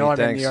 Jamie. No, I'm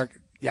Thanks. in New York.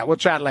 Yeah, we'll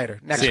chat later.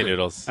 Next See you, week.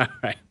 Noodles. All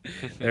right.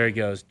 There he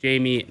goes.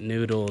 Jamie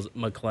Noodles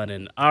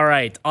McLennan. All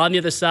right. On the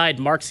other side,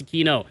 Mark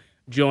Zecchino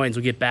joins.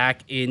 We'll get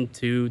back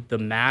into the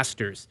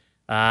Masters.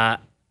 Our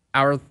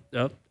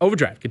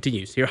Overdrive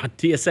continues here on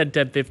TSN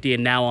 1050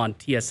 and now on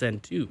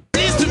TSN 2.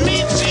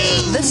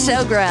 The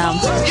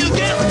Showground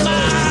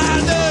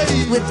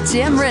with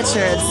Jim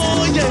Richards.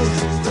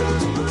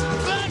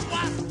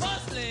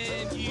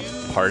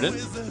 Pardon?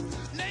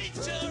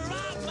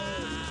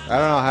 I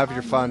don't know. Have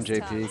your fun,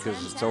 JP,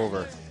 because it's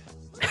over.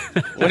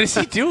 What is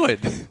he doing?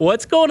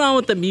 What's going on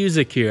with the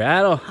music here?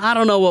 I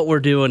don't know what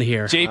we're doing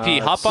here. JP,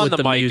 hop on with the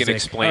the mic music. and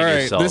explain All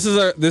right,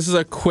 yourself. this is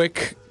a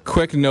quick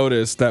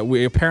notice that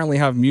we apparently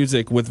have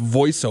music with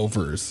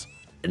voiceovers.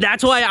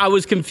 That's why I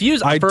was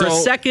confused. For a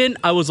second,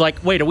 I was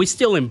like, wait, are we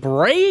still in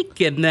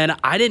break? And then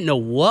I didn't know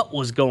what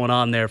was going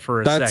on there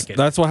for a second.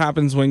 That's what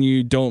happens when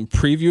you don't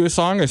preview a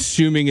song,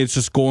 assuming it's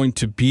just going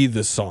to be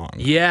the song.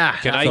 Yeah.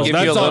 Can I give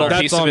you a little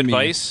piece of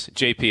advice?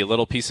 JP, a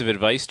little piece of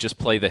advice? Just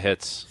play the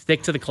hits.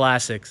 Stick to the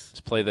classics.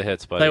 Just play the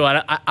hits, buddy. Tell you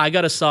what, I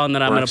got a song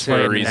that I'm going to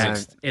play in the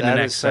next That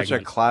is such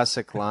segment. a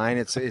classic line.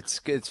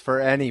 It's for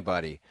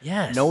anybody.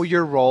 Yes. Know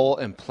your role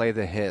and play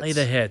the hits. Play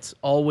the hits.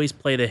 Always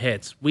play the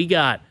hits. We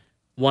got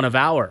one of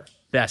our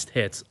best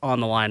hits on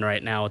the line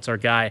right now. It's our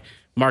guy,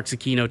 Mark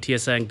Zecchino,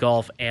 TSN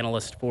Golf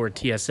analyst for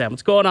TSN.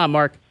 What's going on,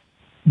 Mark?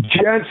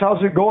 Gents,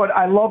 how's it going?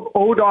 I love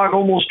O-Dog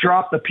almost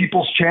dropped the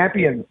People's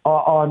Champion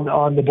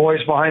on the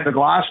boys behind the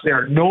glass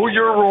there. Know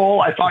your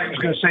role. I thought he was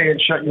going to say and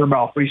shut your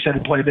mouth, but he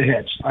said play the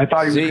hits. I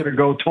thought he was going to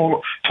go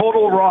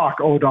total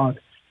rock, O-Dog.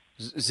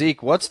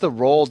 Zeke, what's the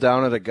roll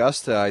down at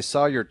Augusta? I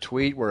saw your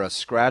tweet where a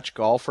scratch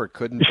golfer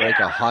couldn't break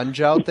a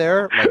hunch out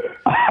there.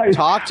 Like,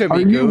 talk to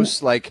me, Goose.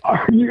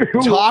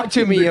 Talk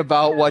to me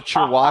about what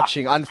you're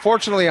watching.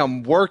 Unfortunately,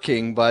 I'm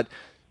working, but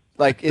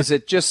is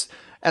it just?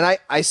 And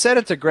I said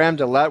it to Graham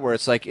Dillette where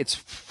it's like it's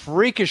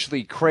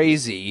freakishly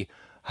crazy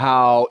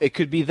how it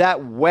could be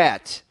that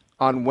wet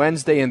on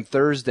Wednesday and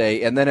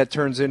Thursday, and then it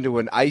turns into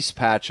an ice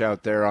patch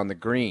out there on the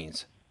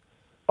greens.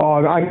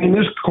 Oh, I mean,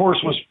 this course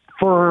was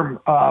firm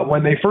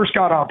when they first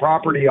got on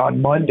property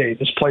on Monday.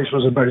 This place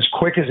was about as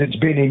quick as it's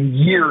been in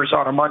years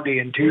on a Monday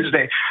and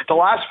Tuesday. The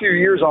last few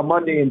years on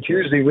Monday and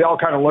Tuesday, we all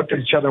kind of looked at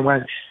each other and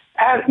went,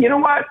 you know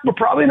what? We're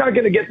probably not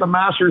going to get the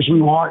Masters we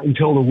want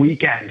until the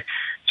weekend.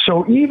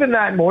 So even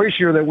that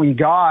moisture that we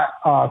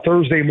got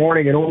Thursday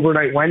morning and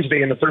overnight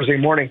Wednesday and the Thursday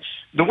morning,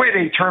 the way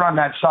they turn on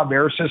that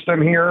sub-air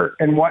system here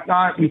and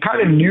whatnot, we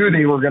kind of knew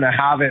they were going to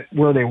have it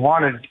where they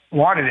wanted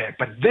it.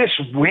 But this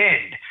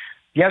wind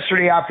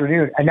yesterday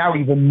afternoon, and now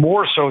even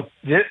more so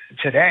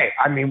today.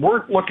 I mean,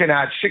 we're looking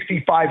at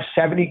 65,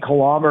 70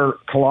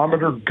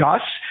 kilometer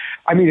gusts.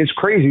 I mean, it's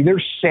crazy.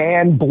 There's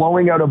sand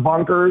blowing out of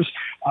bunkers.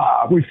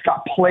 We've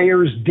got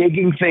players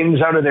digging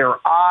things out of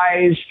their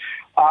eyes.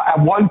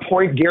 At one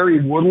point,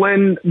 Gary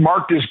Woodland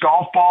marked his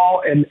golf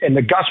ball, and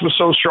the gust was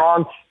so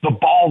strong, the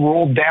ball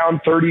rolled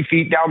down 30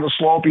 feet down the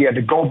slope. He had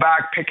to go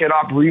back, pick it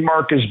up,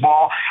 remark his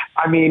ball.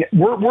 I mean,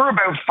 we're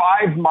about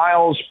 5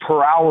 miles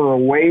per hour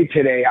away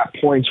today at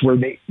points where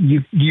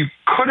you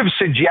could have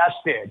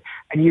suggested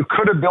and you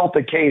could have built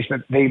a case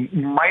that they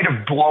might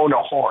have blown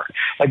a horn.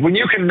 Like when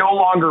you can no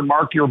longer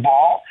mark your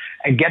ball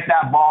and get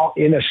that ball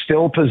in a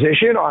still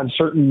position on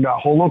certain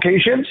hole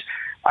locations,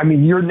 I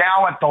mean, you're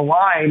now at the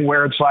line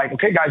where it's like,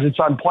 okay, guys, it's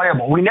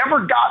unplayable. We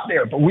never got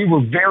there, but we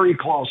were very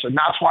close, and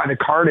that's why the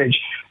carnage,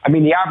 I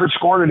mean, the average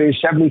score today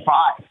is 75.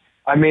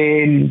 I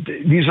mean,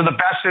 these are the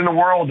best in the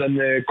world, and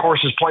the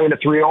course is playing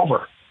at 3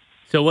 over.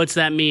 So what's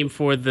that mean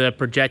for the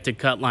projected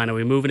cut line? Are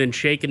we moving and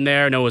shaking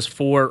there? I know it was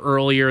 4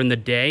 earlier in the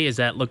day. Is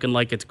that looking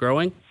like it's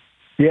growing?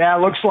 Yeah,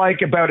 it looks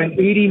like about an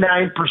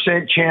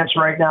 89% chance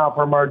right now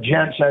from our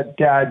gents at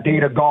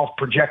Data Golf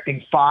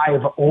projecting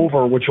 5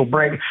 over, which will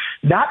bring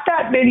not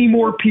that many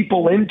more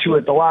people into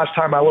it. The last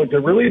time I looked, it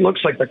really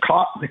looks like the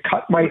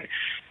cut might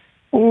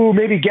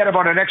maybe get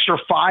about an extra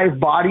 5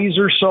 bodies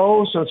or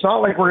so. So it's not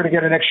like we're going to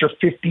get an extra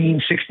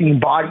 15, 16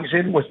 bodies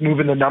in with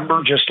moving the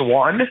number just to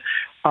 1.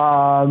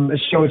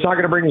 So it's not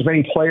going to bring as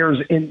many players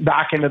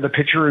back into the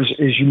picture as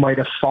you might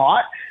have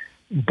thought.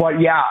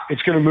 But yeah,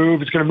 it's going to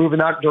move. It's going to move in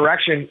that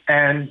direction.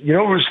 And you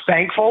know who's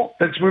thankful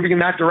that it's moving in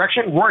that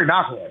direction? Rory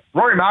McIlroy.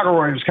 Rory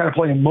McIlroy was kind of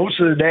playing most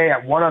of the day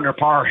at 1 under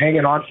par,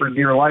 hanging on for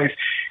dear life.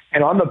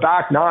 And on the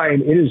back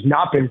 9, it has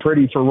not been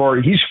pretty for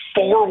Rory. He's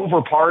 4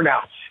 over par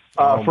now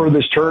for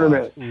this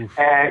tournament.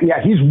 And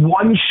yeah, he's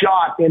 1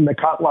 shot in the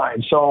cut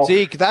line. So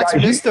Zeke, that's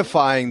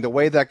mystifying the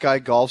way that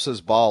guy golfs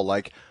his ball.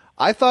 Like,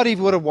 I thought he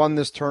would have won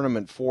this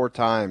tournament 4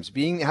 times.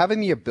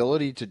 Having the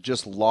ability to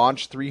just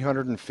launch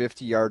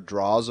 350-yard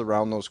draws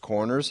around those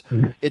corners,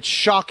 it's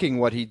shocking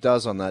what he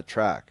does on that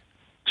track.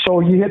 So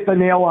you hit the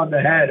nail on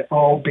the head,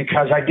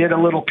 because I did a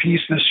little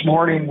piece this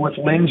morning with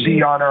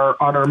Lindsay on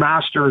our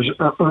Masters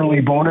early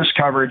bonus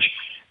coverage,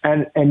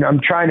 and I'm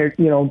trying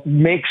to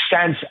make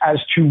sense as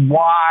to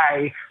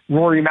why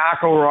Rory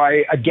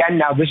McIlroy, again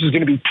now, this is going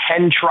to be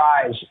 10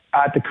 tries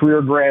at the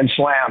career Grand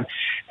Slam,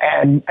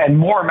 and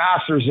more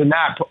Masters than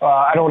that.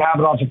 I don't have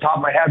it off the top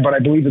of my head, but I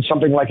believe it's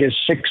something like his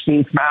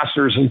 16th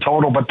Masters in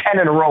total, but 10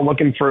 in a row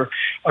looking for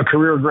a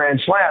career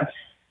Grand Slam.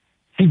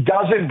 He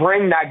doesn't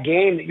bring that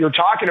game that you're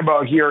talking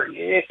about here.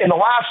 In the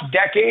last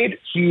decade,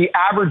 he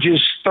averages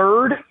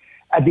third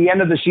at the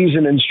end of the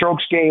season in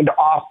strokes gained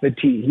off the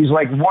tee. He's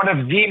like one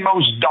of the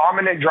most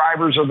dominant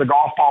drivers of the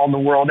golf ball in the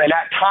world, and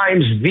at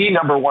times the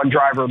number one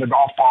driver of the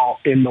golf ball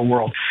in the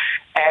world.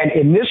 And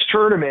in this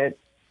tournament,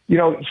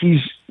 he's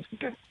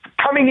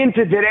coming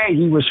into today,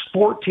 he was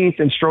 14th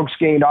in strokes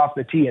gained off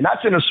the tee, and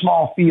that's in a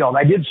small field.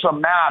 I did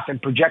some math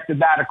and projected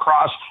that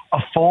across a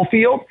full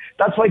field.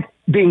 That's like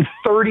being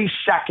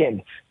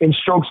 32nd in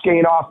strokes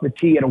gained off the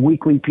tee at a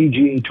weekly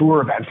PGA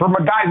Tour event. From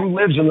a guy who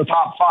lives in the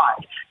top 5,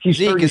 he's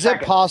Zeke, 32nd. Is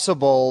it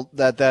possible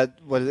that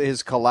was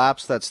his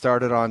collapse that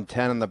started on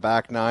 10 in the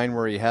back 9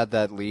 where he had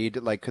that lead?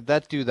 Like, could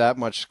that do that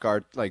much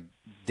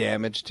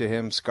damage to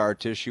him, scar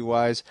tissue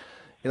wise?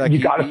 You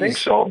got to think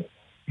so.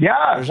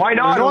 Yeah, why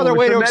not? There's no other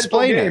way to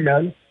explain it,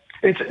 man.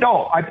 His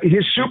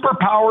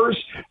superpowers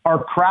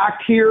are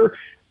cracked here.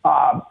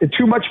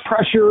 Too much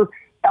pressure.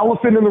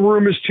 Elephant in the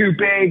room is too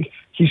big.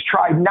 He's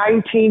tried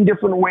 19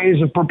 different ways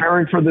of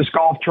preparing for this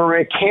golf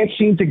tournament. Can't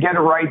seem to get it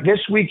right. This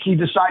week he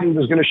decided he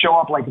was going to show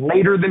up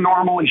later than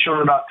normal. He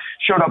showed up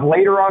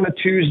later on a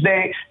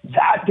Tuesday.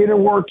 That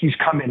didn't work. He's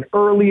come in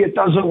early. It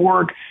doesn't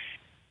work.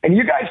 And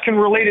you guys can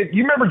relate it.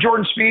 You remember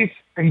Jordan Spieth?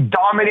 He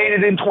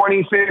dominated in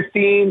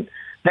 2015.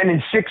 Then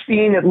in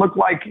 16, it looked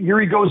like here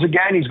he goes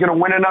again. He's going to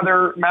win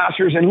anher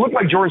Masters. And it looked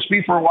like Jordan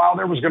Spieth for a while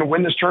there was going to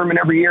win this tournament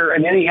every year.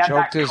 And then he had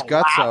choked his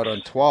collapse, guts out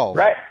on 12.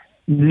 Right?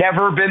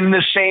 Never been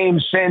the same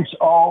since.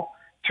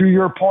 To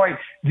your point,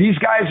 these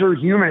guys are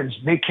humans.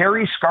 They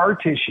carry scar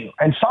tissue.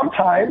 And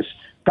sometimes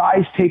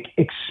guys take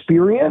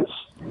experience,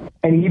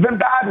 and even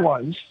bad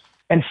ones,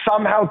 and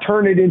somehow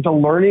turn it into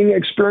learning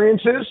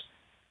experiences.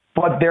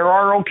 But there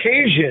are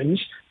occasions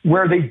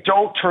where they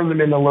don't turn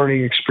them into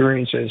learning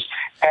experiences,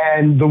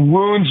 and the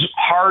wounds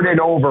harden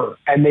over,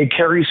 and they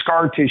carry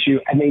scar tissue,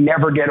 and they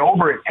never get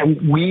over it.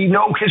 And we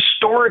know,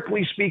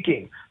 historically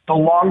speaking, the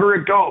longer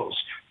it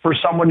goes for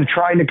someone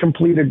trying to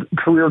complete a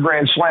career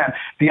Grand Slam,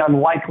 the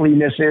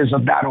unlikeliness is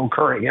of that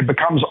occurring. It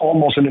becomes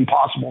almost an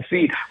impossible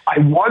feat. I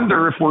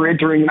wonder if we're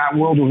entering that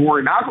world with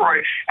Rory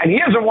McIlroy, and he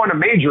hasn't won a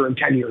major in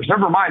 10 years,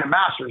 never mind a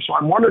Masters. So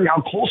I'm wondering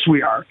how close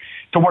we are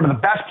to one of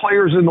the best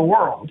players in the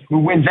world who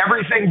wins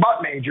everything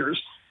but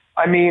majors.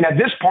 I mean, at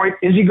this point,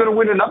 is he going to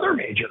win another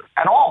major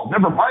at all?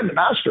 Never mind the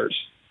Masters.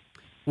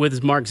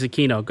 With Mark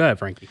Zecchino. Go ahead,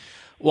 Frankie.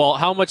 Well,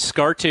 how much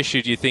scar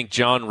tissue do you think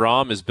Jon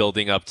Rahm is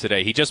building up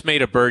today? He just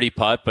made a birdie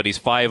putt, but he's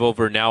 5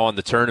 over now on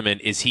the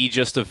tournament. Is he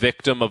just a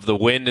victim of the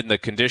wind and the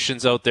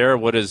conditions out there?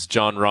 What has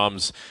Jon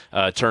Rahm's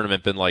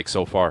tournament been like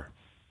so far?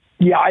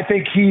 Yeah, I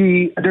think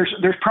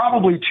there's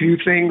probably two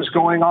things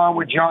going on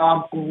with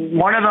Jon.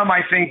 One of them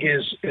I think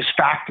is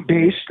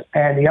fact-based,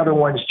 and the other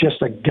one's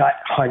just a gut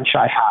hunch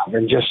I have,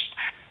 and just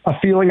a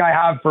feeling I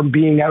have from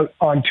being out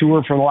on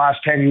tour for the last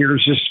 10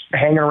 years, just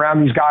hanging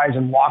around these guys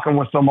and walking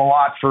with them a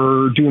lot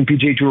for doing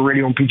PGA Tour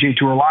Radio and PGA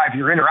Tour Live.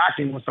 You're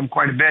interacting with them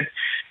quite a bit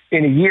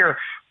in a year.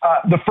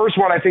 The first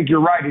one, I think you're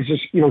right, is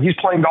just, he's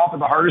playing golf at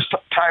the hardest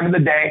time of the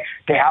day.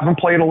 They haven't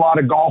played a lot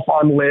of golf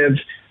on LIV.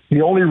 The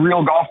only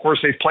real golf course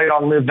they've played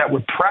on LIV that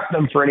would prep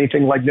them for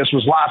anything like this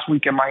was last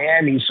week in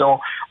Miami.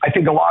 So I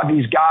think a lot of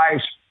these guys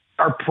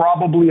are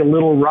probably a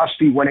little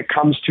rusty when it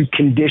comes to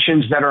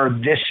conditions that are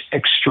this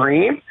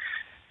extreme.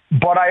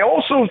 But I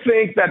also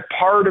think that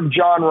part of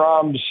Jon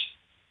Rahm's,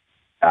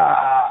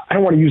 I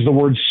don't want to use the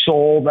word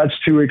soul, that's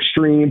too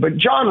extreme, but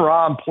Jon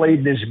Rahm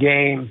played this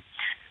game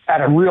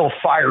at a real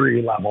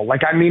fiery level.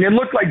 It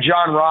looked like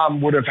Jon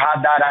Rahm would have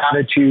had that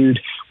attitude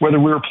whether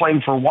we were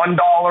playing for $1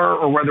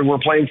 or whether we're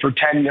playing for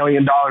 $10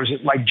 million.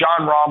 Like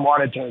Jon Rahm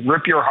wanted to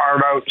rip your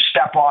heart out,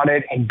 step on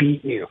it, and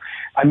beat you.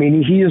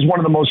 He is one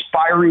of the most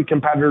fiery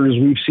competitors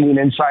we've seen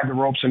inside the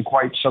ropes in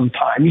quite some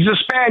time. He's a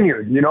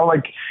Spaniard,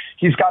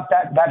 he's got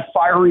that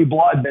fiery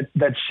blood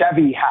that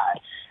Seve had.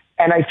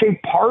 And I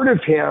think part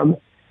of him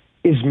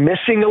is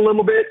missing a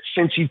little bit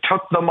since he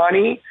took the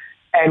money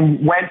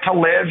and went to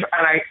LIV.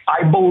 And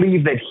I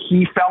believe that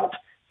he felt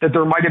that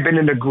there might have been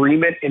an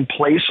agreement in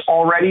place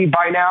already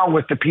by now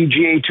with the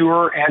PGA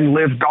Tour and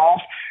LIV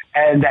Golf,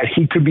 and that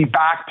he could be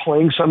back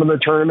playing some of the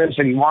tournaments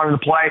that he wanted to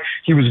play.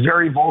 He was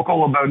very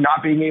vocal about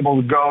not being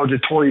able to go to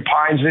Torrey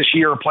Pines this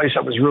year, a place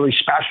that was really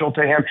special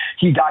to him.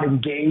 He got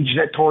engaged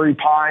at Torrey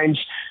Pines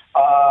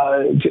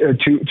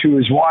to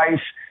his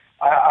wife.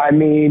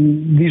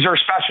 These are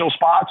special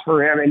spots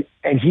for him,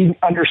 and he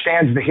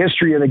understands the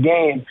history of the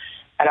game.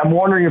 And I'm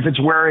wondering if it's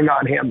wearing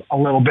on him a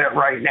little bit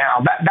right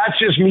now. That's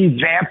just me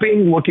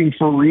vamping, looking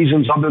for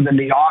reasons other than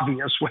the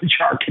obvious, which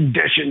are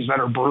conditions that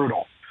are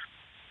brutal.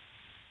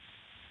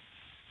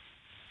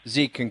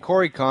 Zeke, can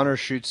Corey Connors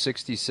shoot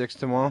 66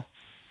 tomorrow?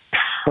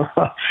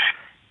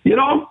 You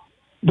know,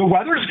 the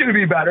weather's going to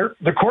be better.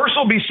 The course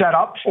will be set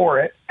up for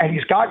it, and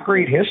he's got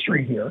great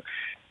history here.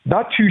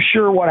 Not too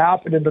sure what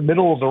happened in the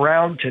middle of the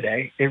round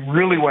today. It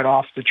really went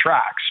off the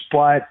tracks.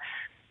 But,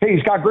 hey,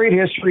 he's got great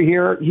history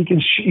here.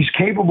 He's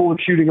capable of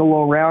shooting a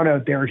low round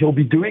out there. He'll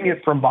be doing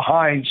it from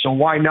behind, so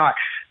why not?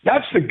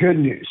 That's the good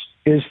news,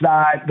 is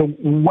that the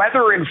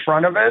weather in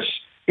front of us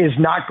is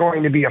not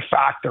going to be a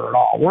factor at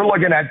all. We're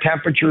looking at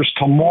temperatures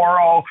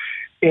tomorrow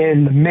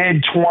in the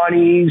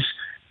mid-20s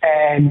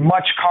and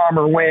much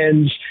calmer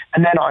winds.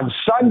 And then on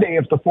Sunday,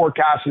 if the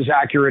forecast is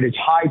accurate, it's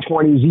high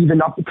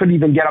 20s, could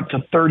even get up to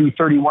 30,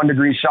 31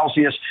 degrees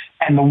Celsius,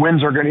 and the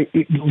winds are going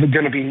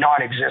to be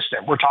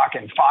non-existent. We're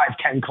talking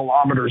 5-10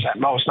 kilometers at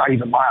most, not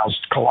even miles,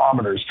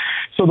 kilometers.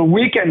 So the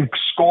weekend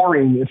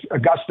scoring, if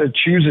Augusta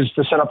chooses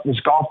to set up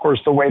this golf course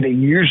the way they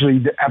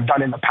usually have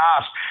done in the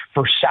past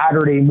for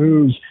Saturday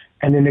moves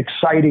and an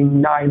exciting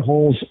 9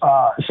 holes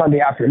Sunday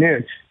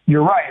afternoon,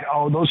 you're right.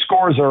 Oh, those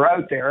scores are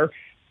out there.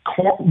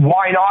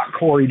 Why not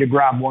Corey to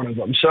grab one of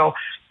them? So,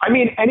 I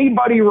mean,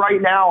 anybody right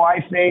now,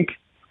 I think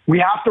we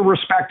have to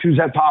respect who's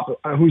at the top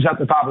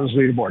of this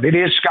leaderboard. It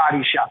is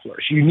Scotty Scheffler.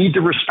 So you need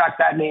to respect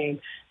that name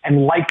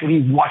and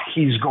likely what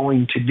he's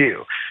going to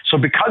do. So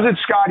because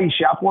it's Scotty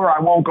Scheffler, I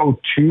won't go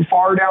too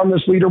far down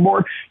this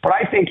leaderboard, but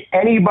I think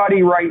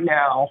anybody right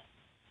now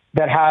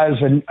that has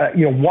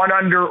one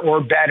under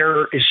or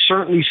better is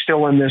certainly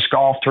still in this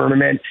golf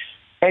tournament.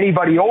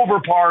 Anybody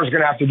over par is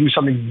going to have to do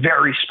something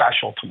very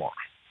special tomorrow.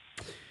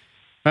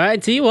 All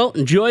right, T. Well,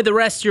 enjoy the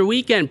rest of your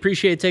weekend.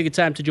 Appreciate you taking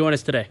time to join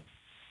us today.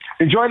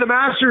 Enjoy the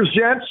Masters,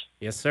 gents.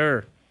 Yes,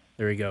 sir.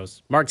 There he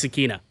goes. Mark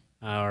Zecchino,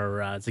 our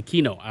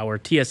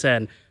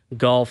TSN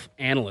Golf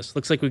analyst.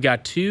 Looks like we've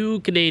got 2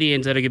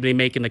 Canadians that are going to be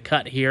making the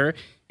cut here.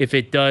 If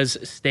it does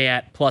stay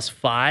at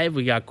 +5,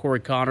 we got Corey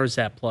Connors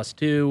at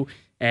 +2,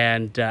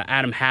 and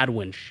Adam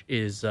Hadwinch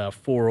is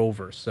 4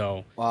 over.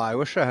 So, well, I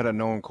wish I had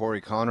known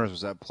Corey Connors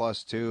was at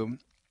 +2.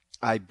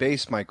 I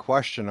based my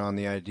question on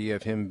the idea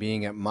of him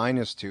being at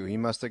 -2. He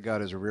must have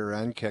got his rear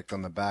end kicked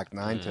on the back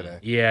 9 today.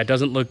 Yeah, it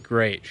doesn't look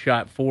great.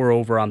 Shot 4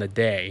 over on the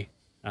day.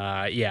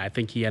 I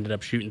think he ended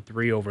up shooting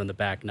 3 over in the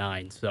back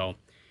 9. So,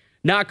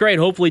 not great.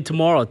 Hopefully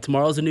tomorrow.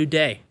 Tomorrow's a new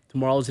day.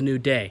 Tomorrow's a new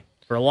day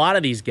for a lot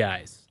of these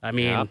guys. I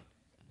mean,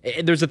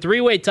 there's a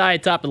 3-way tie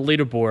at top of the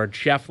leaderboard.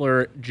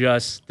 Scheffler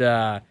just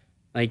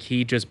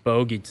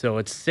bogeyed. So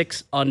it's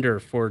 6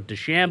 under for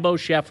DeChambeau,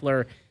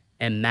 Scheffler,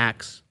 and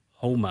Max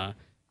Homa.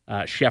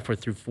 Scheffler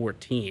through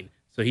 14.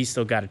 So he's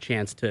still got a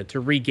chance to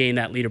regain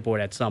that leaderboard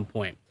at some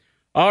point.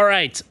 All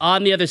right.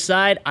 On the other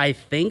side, I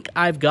think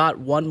I've got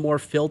one more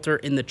filter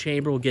in the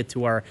chamber. We'll get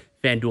to our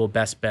FanDuel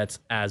best bets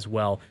as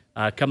well.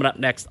 Coming up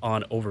next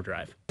on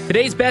OverDrive.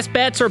 Today's best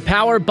bets are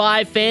powered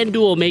by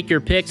FanDuel. Make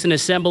your picks and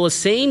assemble a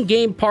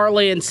same-game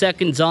parlay in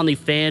seconds on the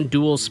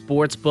FanDuel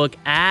Sportsbook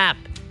app.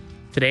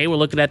 Today, we're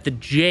looking at the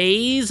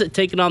Jays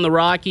taking on the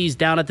Rockies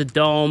down at the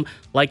Dome.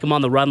 Like them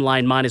on the run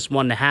line,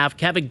 -1.5.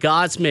 Kevin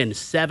Gausman,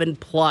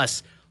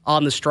 7+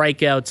 on the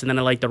strikeouts. And then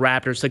I like the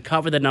Raptors to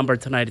cover the number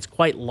tonight. It's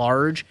quite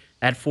large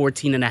at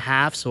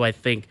 14.5. So I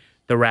think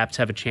the Raps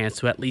have a chance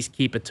to at least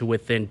keep it to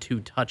within 2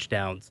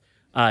 touchdowns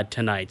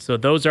tonight. So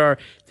those are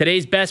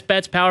today's best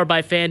bets powered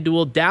by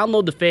FanDuel.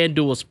 Download the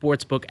FanDuel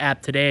Sportsbook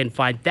app today and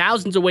find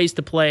thousands of ways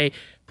to play.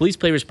 Please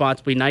play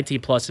responsibly,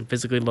 19+ and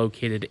physically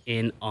located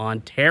in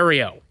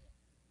Ontario.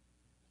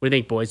 What do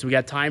you think, boys? We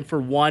got time for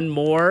one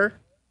more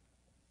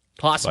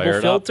possible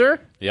filter?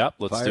 Yep,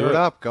 let's Fire do it. it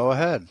up. Go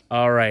ahead.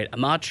 All right.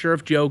 I'm not sure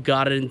if Joe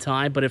got it in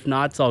time, but if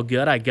not, it's all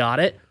good. I got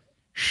it.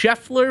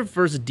 Scheffler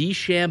versus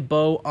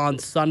DeChambeau on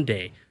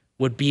Sunday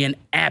would be an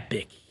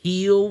epic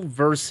heel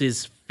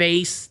versus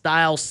face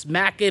style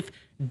smacketh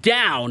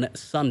down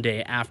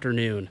Sunday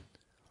afternoon.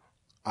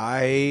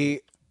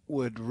 I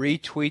would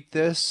retweet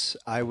this.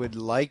 I would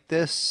like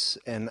this,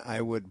 and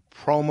I would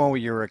promo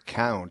your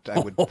account. I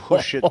would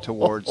push it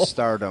towards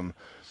stardom.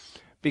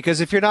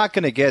 Because if you're not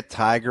going to get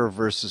Tiger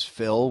versus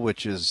Phil,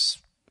 which is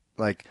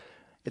like,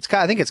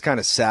 I think it's kind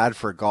of sad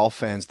for golf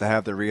fans to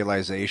have the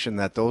realization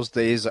that those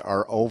days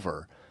are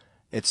over.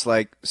 It's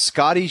like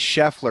Scotty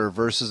Scheffler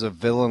versus a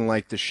villain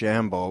like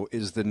DeChambeau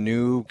is the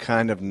new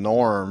kind of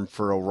norm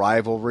for a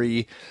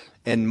rivalry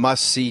and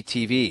must-see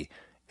TV.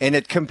 And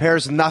it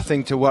compares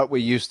nothing to what we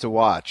used to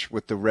watch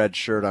with the red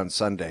shirt on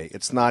Sunday.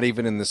 It's not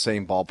even in the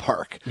same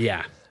ballpark.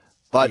 Yeah.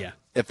 But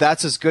if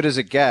that's as good as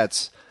it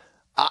gets,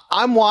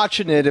 I'm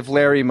watching it if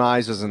Larry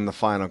Mize is in the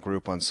final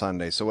group on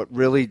Sunday. So it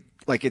really,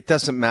 it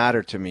doesn't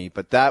matter to me.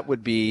 But that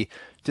would be,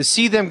 to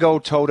see them go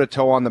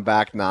toe-to-toe on the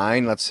back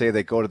 9, let's say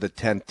they go to the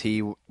 10th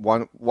tee,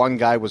 one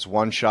guy was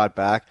 1 shot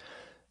back,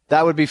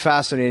 that would be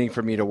fascinating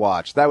for me to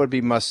watch. That would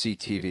be must-see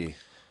TV.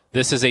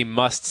 This is a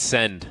must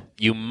send.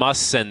 You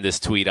must send this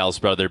tweet, Al's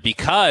brother,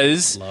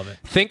 because Love it.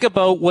 Think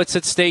about what's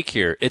at stake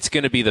here. It's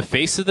going to be the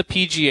face of the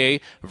PGA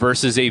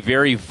versus a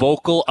very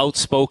vocal,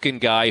 outspoken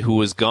guy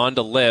who has gone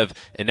to live.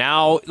 And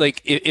now,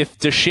 like, if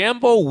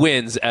DeChambeau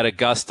wins at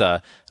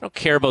Augusta, I don't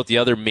care about the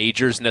other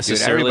majors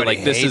necessarily. Dude,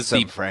 like, this is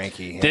the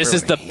Frankie. This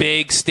is the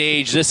big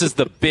stage. This is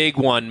the big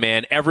one,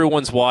 man.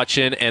 Everyone's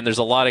watching, and there's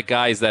a lot of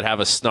guys that have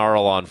a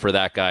snarl on for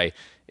that guy.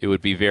 It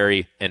would be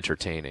very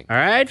entertaining. All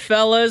right,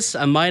 fellas.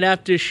 I might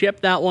have to ship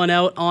that one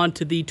out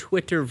onto the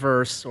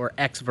Twitterverse or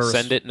Xverse.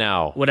 Send it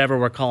now. Whatever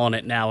we're calling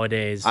it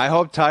nowadays. I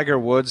hope Tiger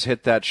Woods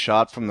hit that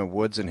shot from the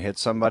woods and hit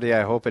somebody.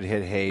 I hope it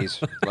hit Hayes.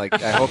 I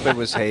hope it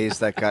was Hayes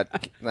that got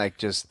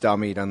just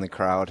dummied on the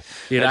crowd.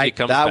 Dude,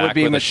 that would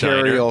be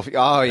material.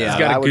 Oh yeah, He's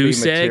got that would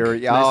goose be egg.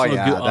 material. Nice Oh little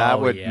yeah, that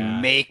would yeah.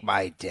 make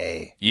my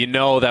day. You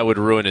know that would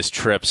ruin his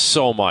trip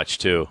so much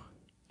too.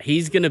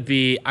 He's going to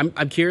be, I'm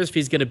curious if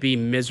he's going to be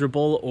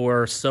miserable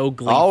or so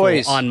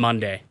gleeful on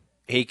Monday.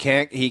 He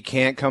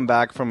can't come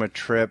back from a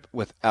trip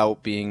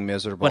without being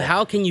miserable. But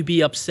how can you be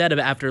upset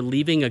after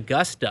leaving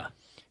Augusta?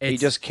 He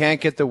just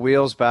can't get the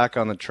wheels back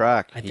on the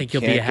track. I think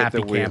he'll be a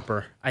happy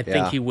camper. I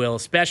think he will,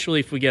 especially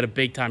if we get a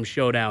big-time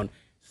showdown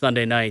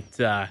Sunday night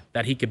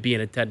that he could be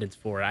in attendance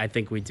for. I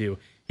think we do.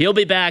 He'll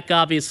be back,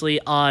 obviously,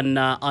 on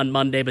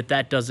Monday, but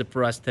that does it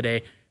for us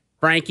today.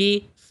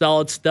 Frankie,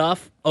 solid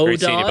stuff.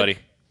 Great seeing you, buddy.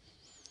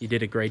 You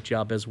did a great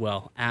job as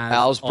well.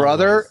 Al's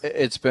brother,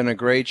 it's been a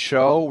great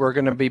show. We're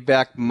going to be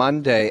back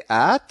Monday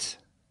at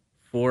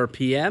 4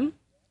 p.m.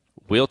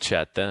 We'll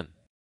chat then.